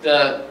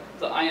 The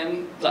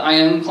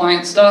IM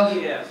client stuff?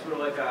 Yeah, sort of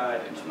like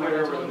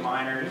Twitter where the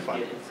miners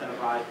get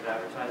incentivized with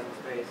advertising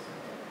space.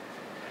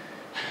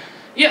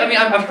 Yeah, I mean,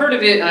 I've heard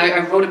of it.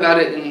 I wrote about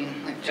it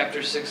in like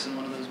chapter 6 in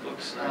one of those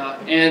books.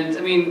 And I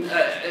mean,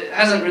 it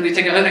hasn't really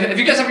taken. Have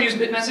you guys ever used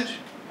BitMessage?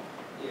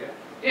 Yeah.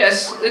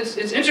 Yes,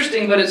 it's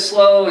interesting, but it's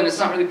slow and it's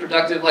not really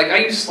productive. Like I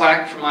use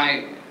Slack for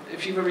my.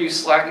 If you've ever used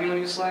Slack, anyone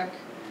use Slack?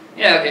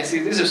 Yeah. Okay. See,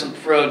 these are some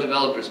pro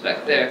developers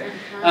back there.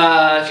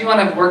 If you want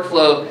to have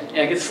workflow,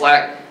 yeah, get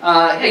Slack.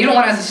 Yeah, you don't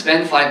want to have to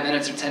spend 5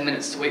 minutes or 10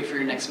 minutes to wait for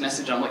your next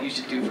message on what you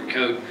should do for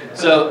code.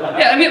 So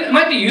yeah, I mean, it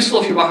might be useful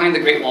if you're behind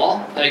the Great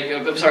Wall, like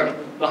I'm sorry,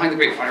 behind the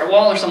Great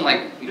Firewall or something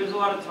like. There's a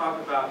lot of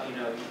talk about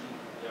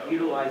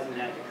utilizing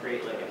that to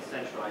create like a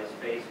centralized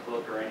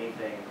Facebook or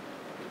anything.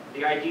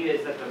 The idea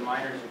is that the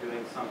miners are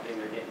doing something,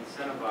 they're getting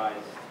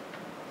incentivized,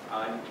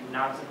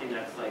 not something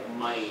that's like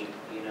money,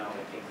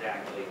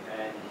 exactly.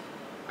 And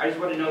I just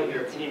want to know what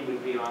your opinion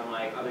would be on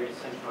like other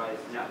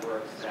decentralized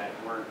networks that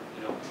weren't,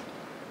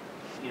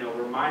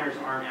 where miners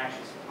aren't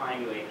actually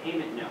supplying you a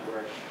payment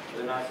network,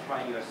 they're not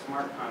supplying you a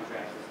smart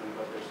contract system,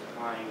 but they're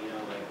supplying,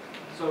 like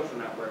social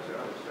networks or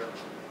other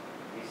services.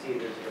 You see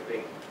there's like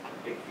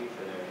a big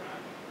future there.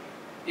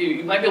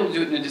 You might be able to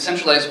do it in a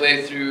decentralized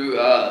way through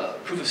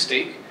proof of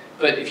stake,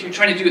 but if you're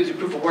trying to do it through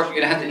proof of work, you're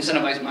going to have to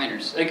incentivize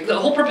miners. Like the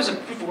whole purpose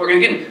of proof of work,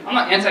 and again, I'm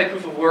not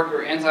anti-proof of work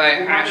or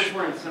anti-hash. Miners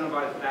were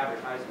incentivized with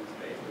advertising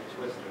space with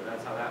Twister.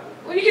 That's how that would.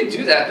 Well, you can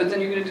do that, but then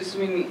you're going to just, I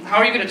mean, how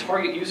are you going to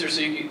target users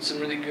so you get some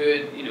really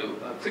good,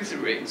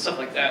 click-through rate and stuff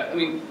like that? I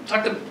mean,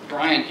 talk to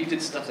Brian, he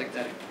did stuff like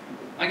that.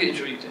 I could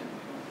intro you to him.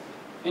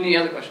 Any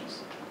other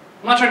questions?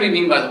 I'm not trying to be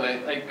mean, by the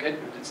way. Like,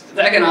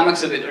 the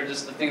economics of it are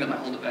just the thing that might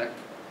hold it back.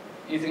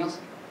 Anything else?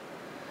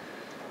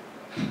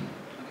 Okay,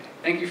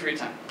 thank you for your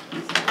time.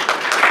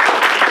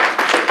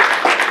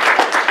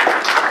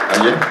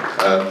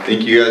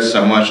 Thank you guys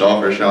so much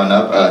all for showing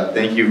up.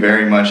 Thank you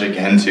very much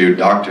again to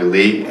Dr.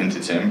 Lee and to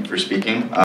Tim for speaking.